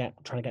 just trying to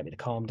get me to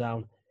calm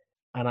down.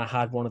 And I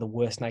had one of the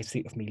worst nights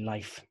sleep of my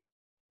life.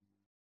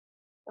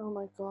 Oh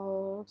my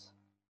god.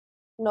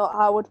 No,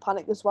 I would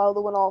panic as well,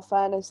 though, in all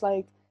fairness.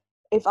 Like,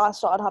 if I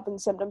started having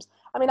symptoms,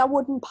 I mean, I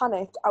wouldn't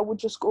panic. I would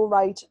just go,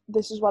 right,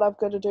 this is what I've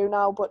got to do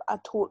now. But I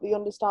totally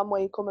understand where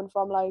you're coming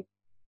from. Like,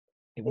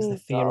 It was the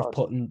fear of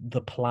putting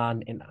the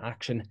plan into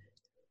action.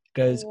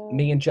 Because yeah.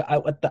 me and Jack,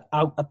 at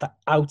the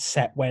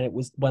outset, when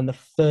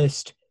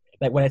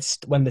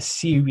the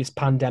serious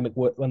pandemic,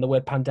 when the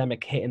word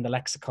pandemic hit in the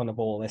lexicon of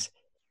all this,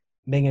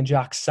 me and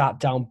Jack sat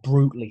down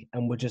brutally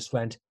and we just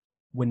went,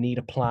 we need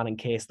a plan in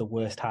case the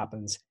worst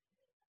happens.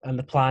 And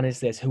the plan is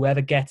this: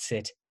 whoever gets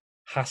it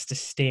has to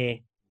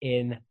stay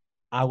in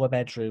our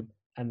bedroom,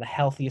 and the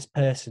healthiest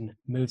person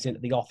moves into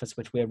the office,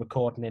 which we're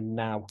recording in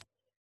now.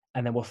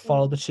 And then we'll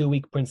follow the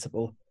 2-week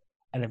principle.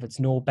 And if it's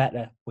no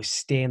better, we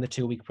stay in the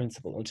 2-week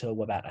principle until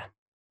we're better.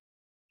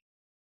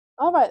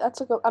 All right,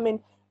 that's a good. I mean,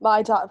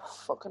 my dad,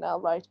 fucking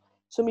hell, right.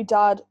 So my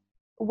dad,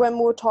 when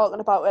we were talking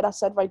about it, I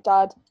said, right,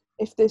 Dad,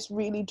 if this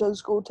really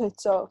does go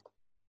tits up,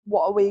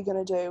 what are we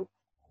gonna do?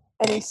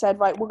 And he said,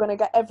 right, we're gonna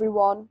get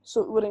everyone.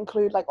 So it would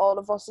include like all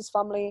of us as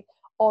family,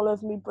 all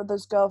of my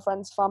brother's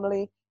girlfriend's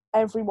family,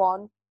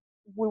 everyone.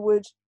 We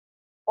would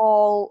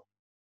all,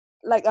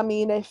 like, I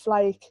mean, if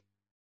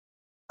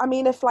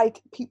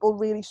people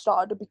really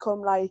started to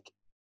become like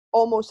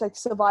almost like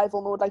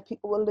survival mode, like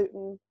people were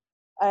looting,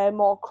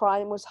 more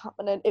crime was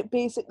happening, it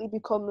basically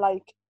become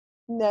like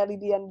nearly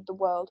the end of the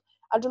world.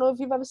 I don't know if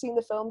you've ever seen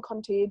the film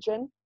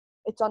Contagion.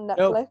 It's on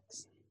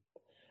Netflix.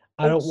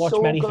 I don't watch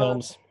many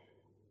films.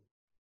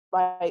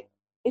 Right.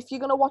 If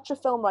you're going to watch a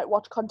film, right,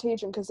 watch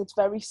Contagion because it's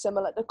very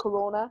similar to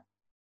Corona.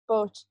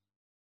 But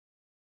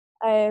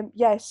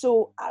yeah,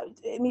 so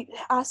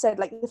I said,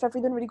 like, if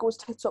everything really goes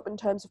tits up in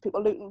terms of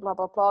people looting, blah,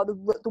 blah, blah,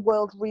 the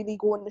world really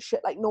going to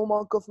shit, like no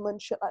more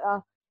government, shit like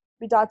that.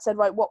 My dad said,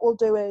 right, what we'll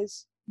do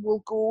is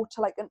we'll go to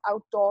like an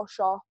outdoor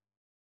shop.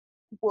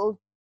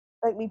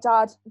 Like, my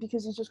dad,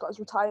 because he's just got his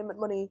retirement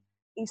money,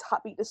 he's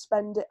happy to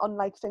spend it on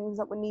like things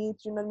that we need.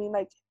 You know what I mean?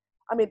 Like,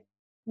 I mean,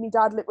 my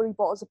dad literally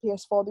bought us a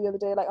PS4 the other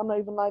day. Like, I'm not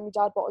even lying. My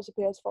dad bought us a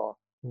PS4,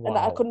 and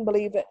I couldn't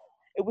believe it.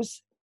 It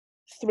was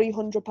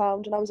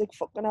 £300, and I was like,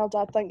 "Fucking hell,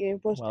 Dad, thank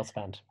you." But well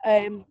spent.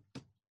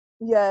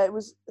 yeah, it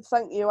was.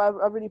 Thank you. I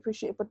really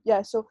appreciate it. But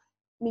yeah, so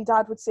my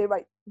dad would say,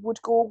 right, would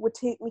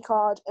take my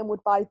card and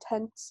would buy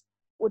tents,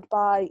 would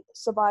buy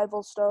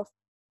survival stuff,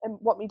 and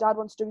what my dad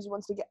wants to do is he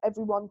wants to get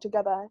everyone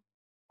together,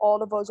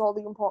 all of us, all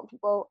the important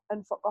people,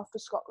 and fuck off to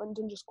Scotland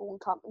and just go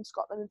and camp in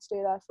Scotland and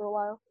stay there for a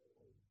while.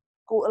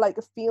 Go to like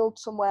a field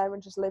somewhere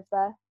and just live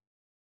there.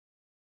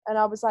 And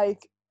I was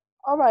like,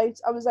 all right.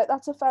 I was like,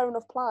 that's a fair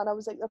enough plan. I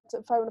was like, that's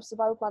a fair enough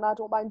survival plan. I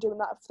don't mind doing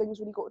that if things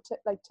really go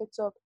tits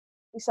up.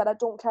 He said, I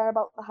don't care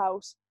about the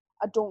house.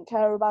 I don't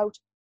care about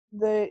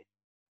the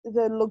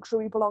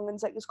luxury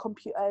belongings like his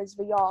computers,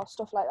 VR,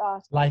 stuff like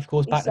that. Life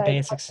goes back to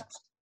basics.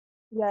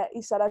 Yeah,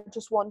 he said, I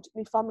just want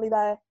my family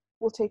there.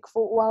 We'll take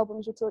photo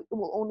albums.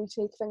 We'll only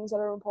take things that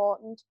are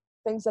important,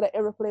 things that are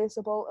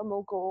irreplaceable, and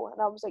we'll go.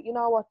 And I was like, you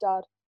know what,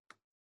 Dad?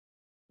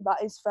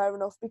 That is fair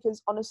enough,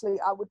 because honestly,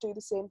 I would do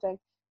the same thing.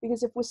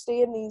 Because if we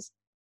stay in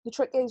the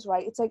trick is,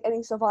 right, it's like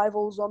any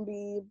survival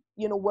zombie,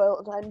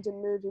 world-ending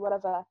movie,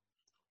 whatever.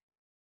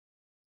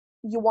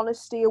 You want to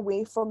stay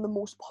away from the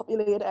most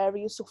populated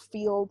areas, so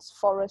fields,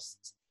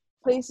 forests,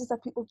 places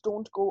that people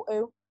don't go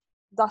to.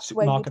 that's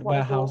where you'd Supermarket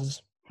want to go.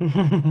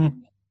 warehouses.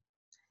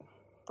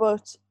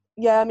 But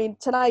yeah, I mean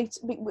tonight,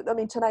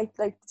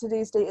 like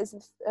today's date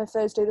is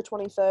Thursday the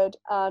 23rd,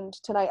 and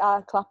tonight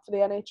I clapped for the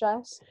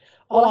NHS.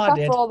 Well, I I clapped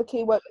did. for all the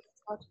key workers.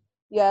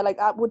 Yeah, like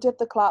we did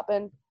the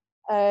clapping.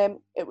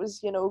 It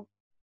was,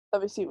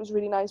 obviously it was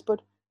really nice.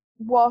 But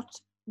what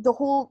the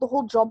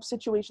whole job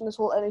situation, this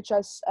whole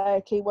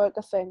NHS key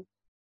worker thing,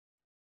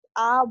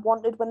 I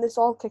wanted, when this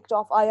all kicked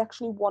off, I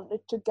actually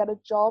wanted to get a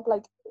job,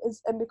 like,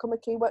 and become a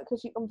key worker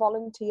because you can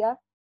volunteer.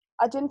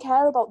 I didn't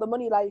care about the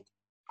money, like,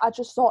 I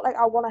just thought, like,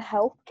 I want to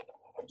help.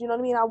 Do you know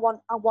what I mean?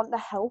 I want to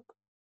help.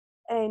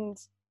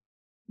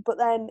 But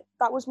then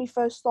that was my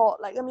first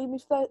thought. Like, I mean,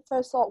 my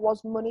first thought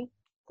was money,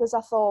 because I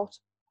thought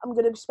I'm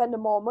going to be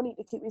spending more money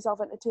to keep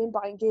myself entertained,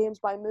 buying games,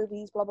 buying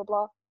movies, blah, blah,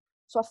 blah.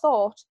 So I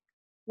thought,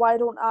 why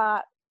don't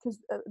I, because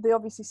they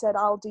obviously said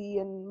Aldi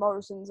and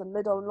Morrison's and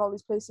Lidl and all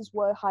these places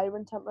were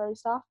hiring temporary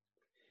staff.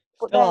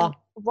 But Still then are.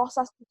 Ross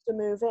asked me to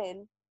move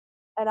in,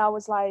 and I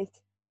was like,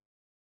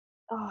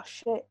 oh,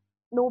 shit.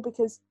 No,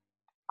 because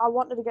I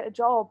wanted to get a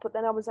job, but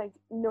then I was like,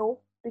 no,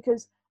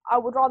 because I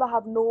would rather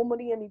have no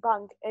money in my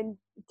bank and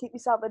keep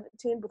myself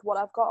entertained with what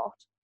I've got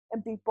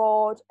and be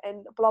bored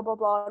and blah, blah,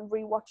 blah, and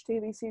rewatch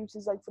TV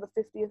series like for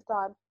the 50th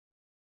time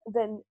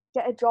than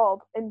get a job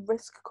and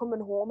risk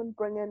coming home and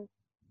bringing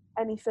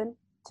anything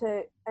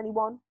to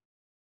anyone.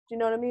 Do you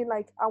know what I mean?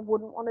 Like, I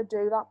wouldn't want to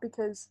do that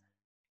because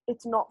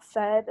it's not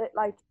fair that,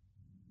 like,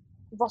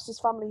 Ross's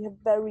family have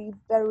very,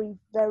 very,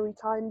 very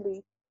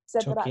kindly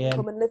said that Took I you can in.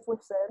 come and live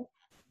with them,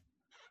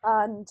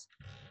 and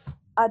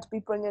I'd be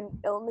bringing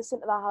illness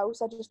into the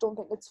house. I just don't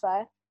think it's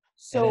fair. It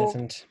So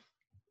isn't.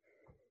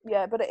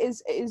 yeah, but it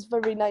is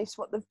very nice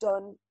what they've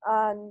done,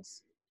 and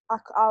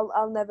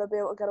I'll never be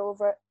able to get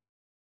over it.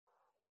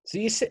 So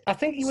I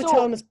think you were So,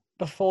 telling us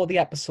before the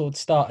episode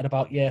started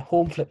about your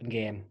home flipping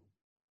game.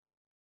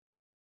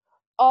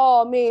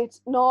 oh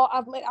mate, no,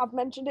 I've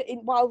mentioned it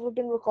while we've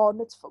been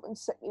recording. It's fucking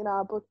sick,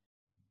 But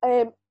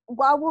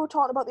while we were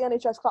talking about the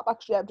NHS clap,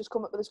 actually, I've just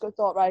come up with this good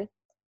thought, right?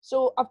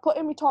 So I've put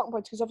in my talking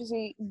points because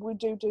obviously we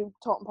do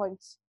talking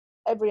points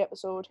every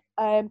episode.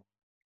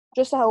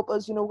 Just to help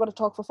us, we've got to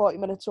talk for 40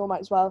 minutes, so I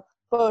might as well.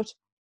 But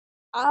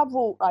I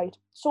wrote, right,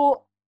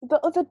 so the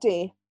other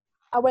day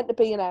I went to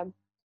B&M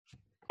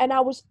and I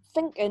was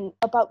thinking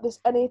about this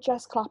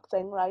NHS clap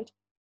thing, right?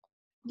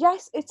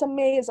 Yes, it's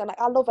amazing.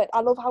 Like, I love it. I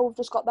love how we've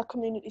just got that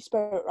community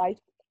spirit, right?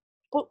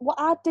 But what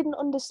I didn't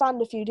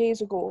understand a few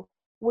days ago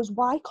was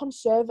why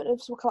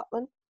Conservatives were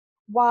clapping.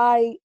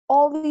 Why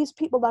all these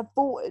people that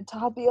voted to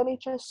have the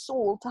NHS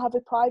sold, to have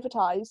it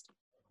privatised,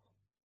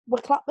 were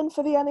clapping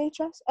for the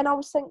NHS. And I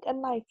was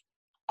thinking, like,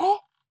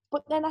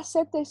 but then I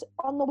said this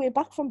on the way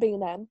back from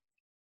B&M.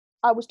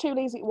 I was too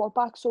lazy to walk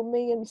back, so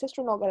me and my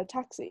sister-in-law got a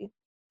taxi.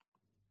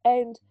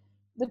 And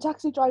the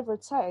taxi driver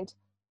had said,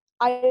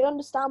 I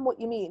understand what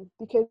you mean,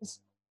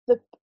 because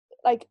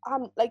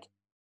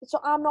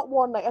I'm not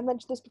one, like I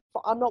mentioned this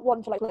before, I'm not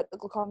one for like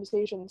political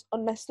conversations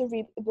unless they're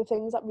the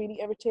things that really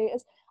irritate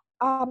us.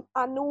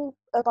 I know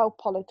about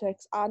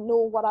politics, I know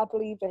what I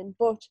believe in,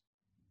 but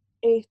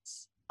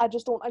I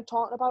just don't like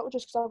talking about it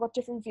just because I've got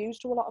different views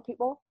to a lot of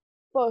people.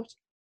 But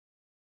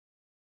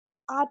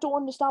I don't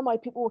understand why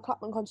people were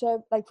clapping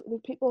like the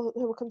people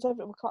who were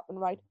conservative were clapping,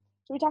 right?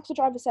 So the taxi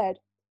driver said,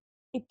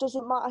 it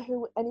doesn't matter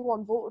who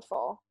anyone voted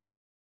for.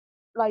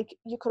 Like,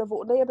 you could have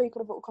voted Labour, you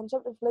could have voted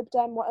Conservative, Lib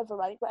Dem, whatever,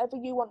 right? Whatever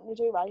you want to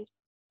do, right?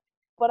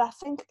 But I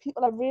think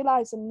people are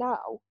realising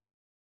now,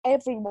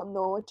 everyone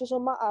though, it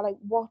doesn't matter like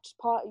what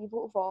party you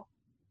vote for,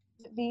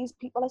 these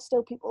people are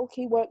still people,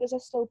 key workers are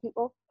still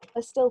people,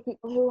 they're still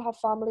people who have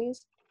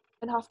families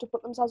and have to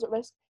put themselves at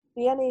risk.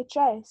 The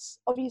NHS,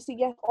 obviously,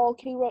 yes, all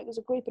key workers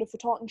are great, but if we're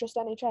talking just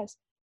NHS,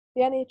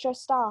 the NHS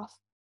staff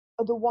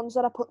are the ones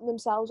that are putting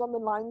themselves on the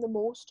line the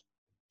most.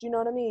 Do you know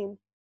what I mean?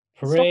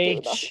 Stop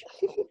doing that.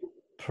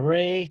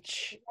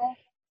 Preach. Yeah.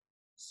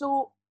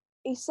 So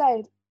he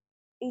said,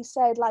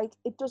 like,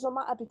 it doesn't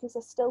matter because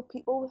there's still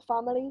people with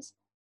families,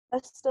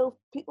 there's still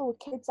people with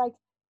kids, like,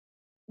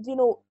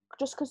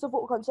 just because they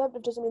vote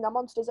Conservative doesn't mean they're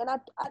monsters, and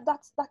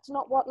that's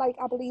not what, like,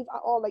 I believe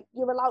at all. Like,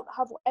 you're allowed to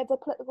have whatever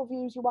political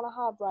views you want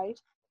to have, right?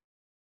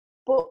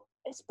 But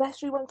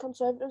especially when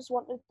Conservatives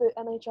wanted the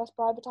NHS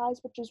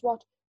privatised, which is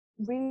what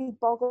really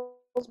boggles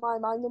my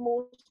mind the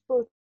most.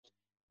 But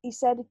he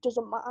said it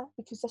doesn't matter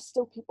because there's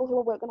still people who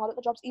are working hard at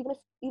the jobs. Even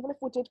if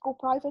we did go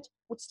private,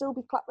 we'd still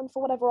be clapping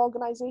for whatever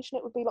organisation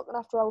it would be looking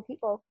after our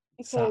people.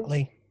 Because,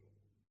 Exactly.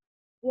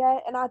 yeah,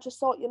 and I just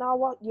thought, you know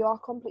what, you are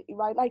completely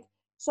right. Like,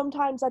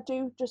 sometimes I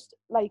do just,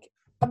 like,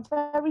 I'm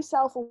very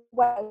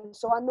self-aware,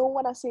 so I know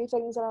when I say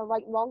things that are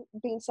right and wrong.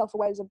 Being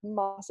self-aware is a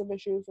massive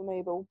issue for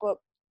me, though. But,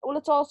 well,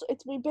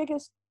 it's my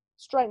biggest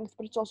strength,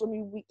 but it's also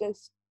my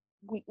weakest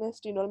weakness,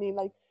 do you know what I mean?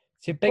 Like,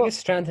 It's your biggest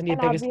strength and your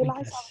I biggest realised,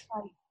 weakness. I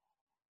was like,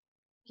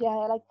 yeah,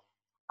 like,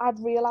 I'd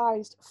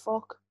realised,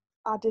 fuck,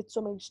 I did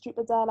something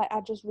stupid there. Like,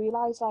 I just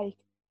realised, like,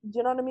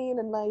 you know what I mean?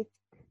 And, like,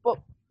 but,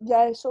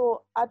 yeah,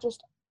 so I had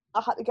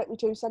to get me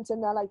 2 cents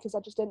in there, like, because I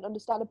just didn't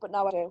understand it, but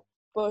now I do.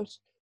 But,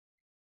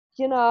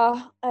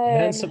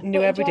 Learn something new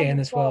but in every day in terms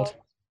of this world.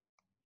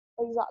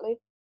 exactly.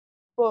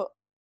 But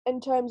in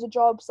terms of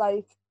jobs,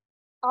 like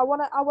I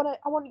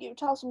want you to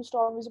tell some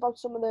stories about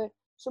some of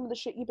the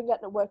shit you've been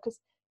getting at work. Because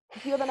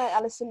the other night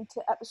I listened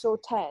to episode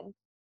 10,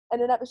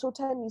 and in episode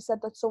 10 you said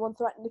that someone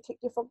threatened to kick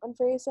your fucking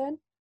face in.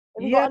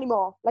 Have you got Yep. any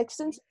more? Like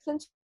since we've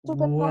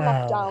been on Well,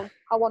 lockdown,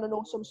 I want to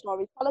know some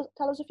stories.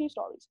 Tell us a few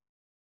stories.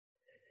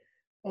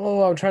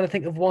 oh, I'm trying to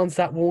think of ones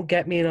that won't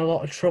get me in a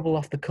lot of trouble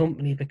off the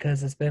company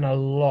because there's been a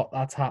lot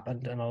that's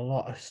happened and a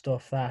lot of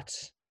stuff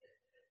that's,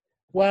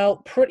 well,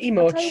 pretty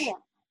I'll tell you much.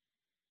 what.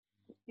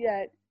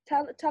 Yeah,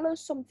 tell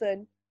us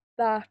something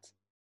that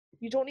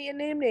you don't need to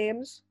name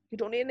names. You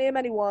don't need to name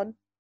anyone.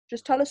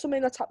 Just tell us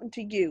something that's happened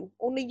to you,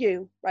 only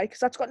you, right? Because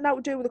that's got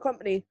nothing to do with the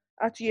company.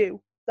 That's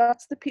you.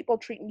 That's the people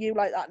treating you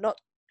like that, not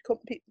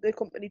the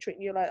company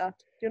treating you like that.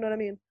 Do you know what I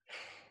mean?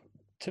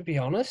 To be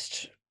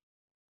honest,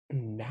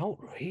 not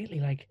really.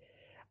 Like,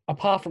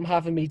 apart from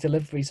having me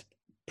deliveries,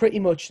 pretty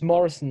much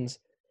Morrison's.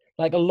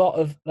 Like a lot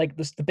of like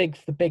the big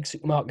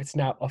supermarkets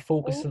now are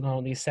focusing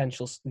on the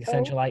essentials, the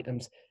essential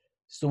items.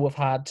 So we've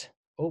had.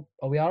 Oh,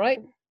 are we all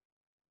right?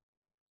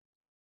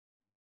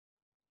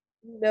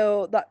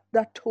 No, that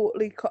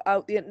totally cut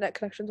out. The internet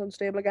connection's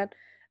unstable again.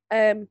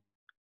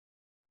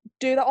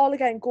 Do that all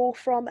again. Go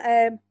from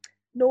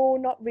no,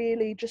 not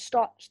really. Just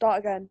start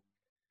again,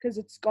 because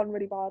it's gone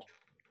really bad.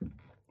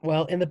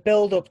 Well, in the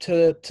build up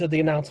to the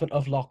announcement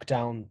of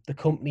lockdown, the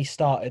company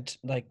started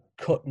like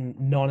cutting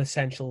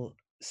non-essential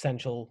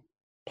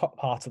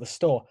parts of the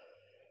store,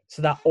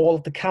 so that all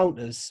of the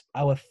counters,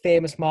 our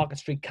famous Market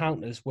Street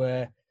counters,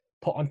 were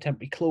put on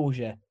temporary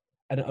closure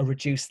and a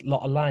reduced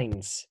lot of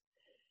lines.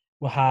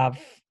 We've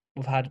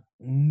had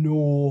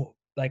no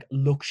like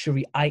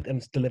luxury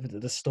items delivered to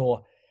the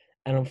store,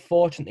 and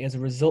unfortunately, as a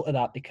result of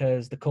that,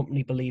 because the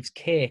company believes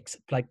cakes,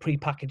 like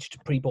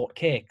pre-packaged, pre-bought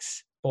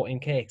cakes, bought-in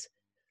cakes,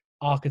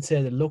 are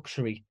considered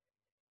luxury,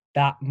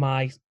 that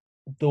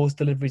those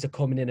deliveries are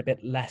coming in a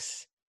bit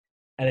less,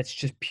 and it's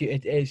just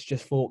it is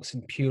just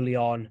focusing purely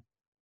on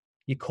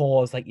your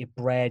cores, like your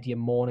bread, your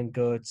morning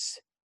goods.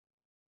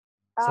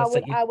 So that's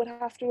like I would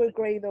have to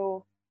agree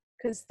though,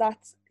 because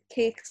that's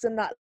cakes and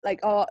that like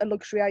are a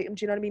luxury item.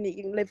 Do you know what I mean?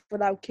 You can live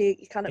without cake.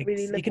 You can't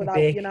really you live can without,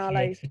 bake like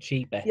cakes for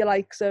cheaper. your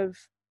likes of,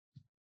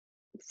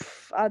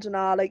 I don't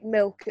know, like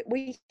milk.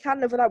 We can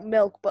live without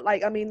milk, but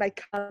like I mean,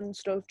 like canned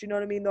stuff. Do you know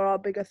what I mean? There are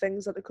bigger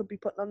things that they could be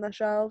putting on their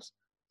shelves.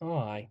 Oh,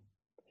 aye.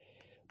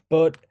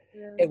 But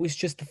Yeah. it was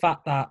just the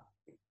fact that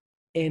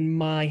in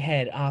my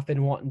head, I've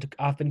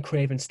been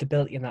craving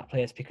stability in that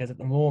place, because at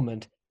the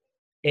moment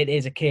it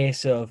is a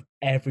case of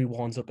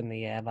everyone's up in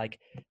the air. Like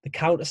the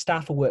counter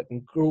staff are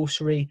working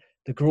grocery,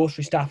 the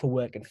grocery staff are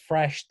working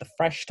fresh, the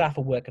fresh staff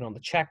are working on the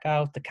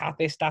checkout, the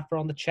cafe staff are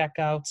on the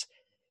checkouts.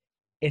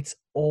 It's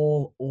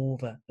all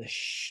over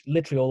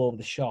literally all over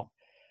the shop.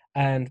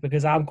 And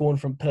because I'm going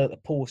from pillar to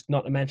post,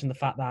 not to mention the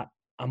fact that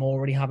I'm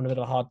already having a bit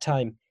of a hard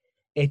time,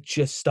 it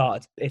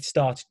starts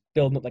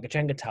building up like a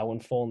Jenga tower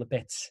and falling to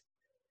bits.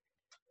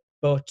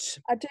 But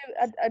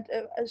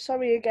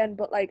Sorry again,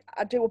 but like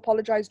I do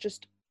apologize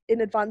just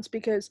in advance,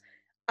 because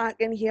I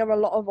can hear a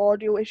lot of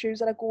audio issues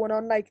that are going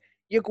on. Like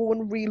you're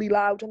going really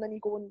loud and then you're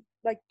going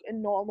like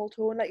in normal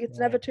tone. Like it's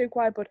never right. too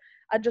quiet. But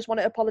I just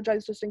want to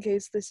apologize just in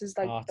case this is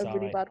like It's a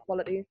really alright. bad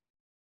quality.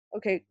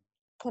 Okay,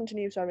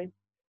 continue. Sorry.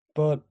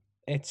 But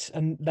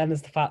and then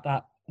there's the fact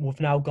that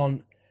we've now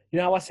gone. You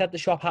know how I said the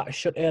shop had to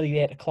shut early,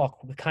 8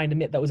 o'clock? We kind of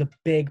made that was a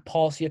big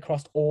policy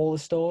across all the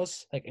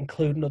stores, like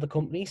including other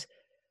companies,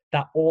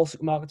 that all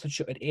supermarkets would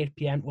shut at 8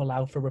 p.m. to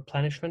allow for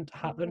replenishment to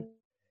happen.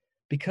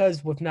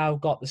 Because we've now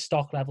got the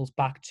stock levels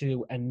back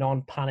to a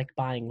non-panic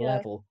buying Yeah.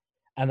 level,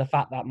 and the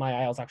fact that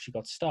my aisles actually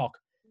got stock,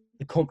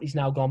 the company's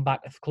now gone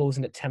back to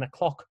closing at 10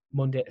 o'clock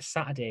Monday to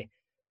Saturday.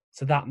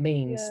 So that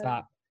means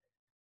that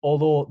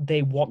although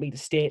they want me to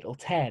stay till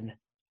 10,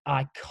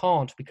 I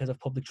can't because of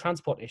public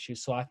transport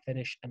issues. So I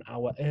finish an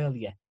hour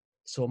earlier.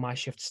 So my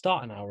shift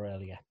start an hour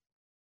earlier.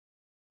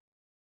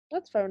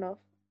 That's fair enough.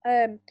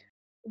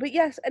 But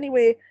yes,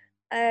 anyway,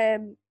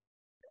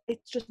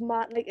 it's just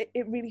mad. Like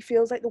it really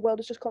feels like the world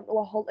has just come to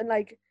a halt. And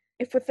like,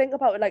 if we think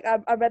about it, like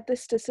I read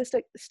this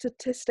statistic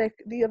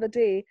the other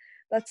day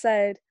that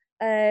said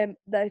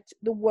that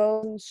the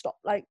world hasn't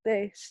stopped like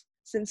this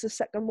since the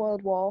Second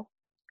World War,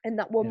 and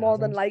that we're It more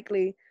than hasn't.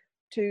 likely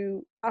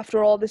to,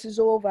 after all this is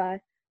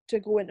over, to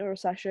go into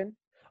recession,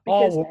 Oh,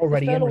 because we're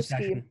already in furlough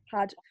recession.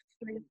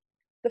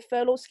 the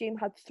furlough scheme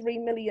had 3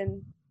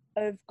 million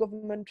of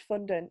government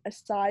funding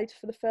aside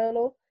for the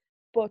furlough,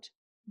 but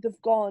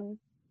they've gone,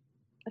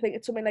 I think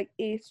it's something like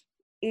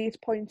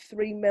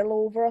 8.3 mil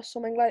over or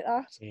something like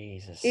that.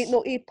 Jesus. 8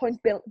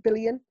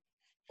 billion.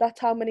 That's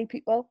how many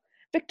people.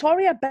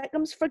 Victoria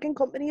Beckham's frigging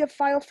company have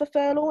filed for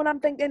furlough, and I'm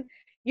thinking,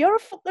 you're a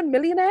fucking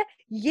millionaire.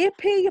 You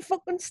pay your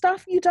fucking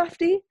staff, you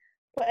dafty.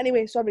 But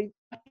anyway, sorry,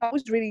 that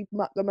was really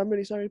Malcolm. I'm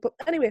really sorry. But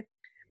anyway,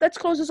 let's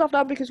close this off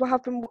now because we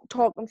have been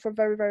talking for a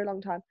very, very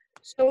long time.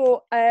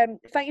 So,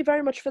 thank you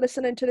very much for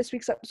listening to this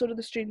week's episode of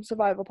the Student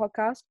Survival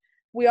Podcast.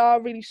 We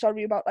are really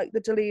sorry about like the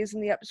delays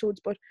in the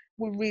episodes, but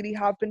we really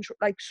have been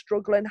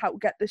struggling how to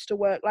get this to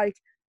work, like,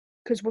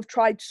 because we've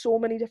tried so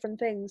many different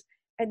things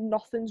and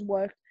nothing's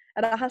worked.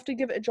 And I have to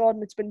give it to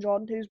Jordan. It's been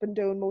Jordan who's been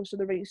doing most of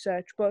the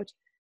research, but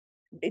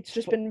it's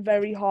just been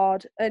very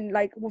hard. And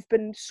like we've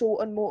been so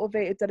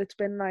unmotivated that it's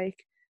been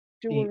like,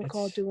 do a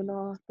record, It's do an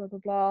art, blah blah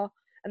blah.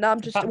 And I'm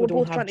the just fact we we're don't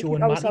both have trying to Joe keep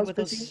and Maddie ourselves with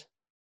busy. us.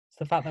 It's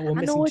the fact that we're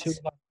I know missing two it's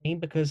of our team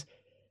because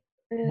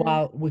uh,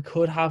 while we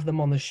could have them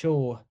on the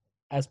show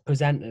as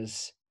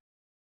presenters,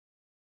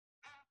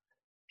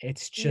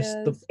 it's just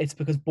yes, it's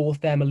because both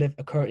them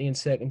are currently in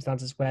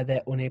circumstances where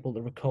they're unable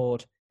to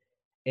record.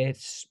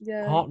 It's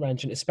yeah,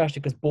 heart-wrenching, especially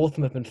because both of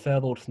them have been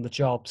furloughed from the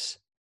jobs.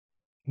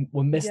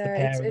 We miss the yeah.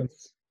 pair of them.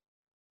 It's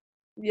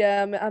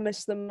yeah. I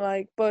miss them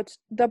like, but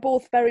they're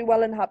both very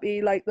well and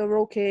happy. Like they're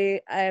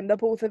okay.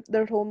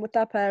 They're at home with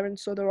their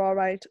parents, so they're all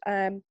right.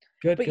 Good,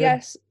 But good.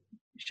 yes,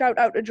 shout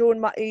out to Joe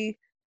and Matty,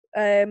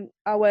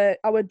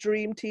 our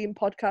dream team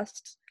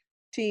podcast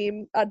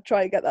team. I'd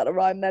try and get that a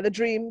rhyme there. The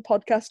dream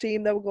podcast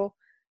team. There we go.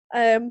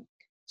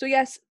 So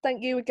yes,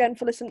 thank you again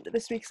for listening to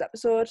this week's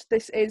episode.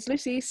 This is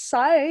Lucy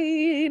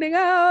signing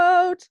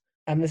out.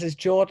 And this is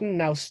Jordan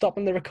now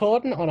stopping the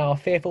recording on our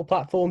faithful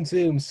platform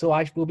Zoom. So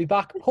I will be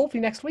back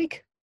hopefully next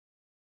week.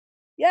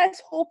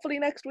 Yes, hopefully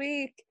next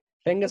week.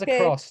 Fingers Okay.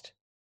 are crossed.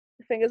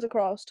 Fingers are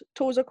crossed.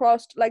 Toes are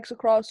crossed. Legs are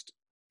crossed.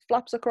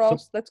 Flaps are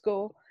crossed. Let's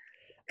go.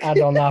 And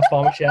on that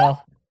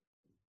bombshell,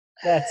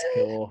 let's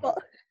go.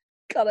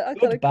 I gotta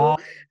go. Goodbye.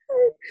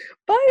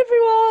 Bye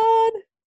everyone.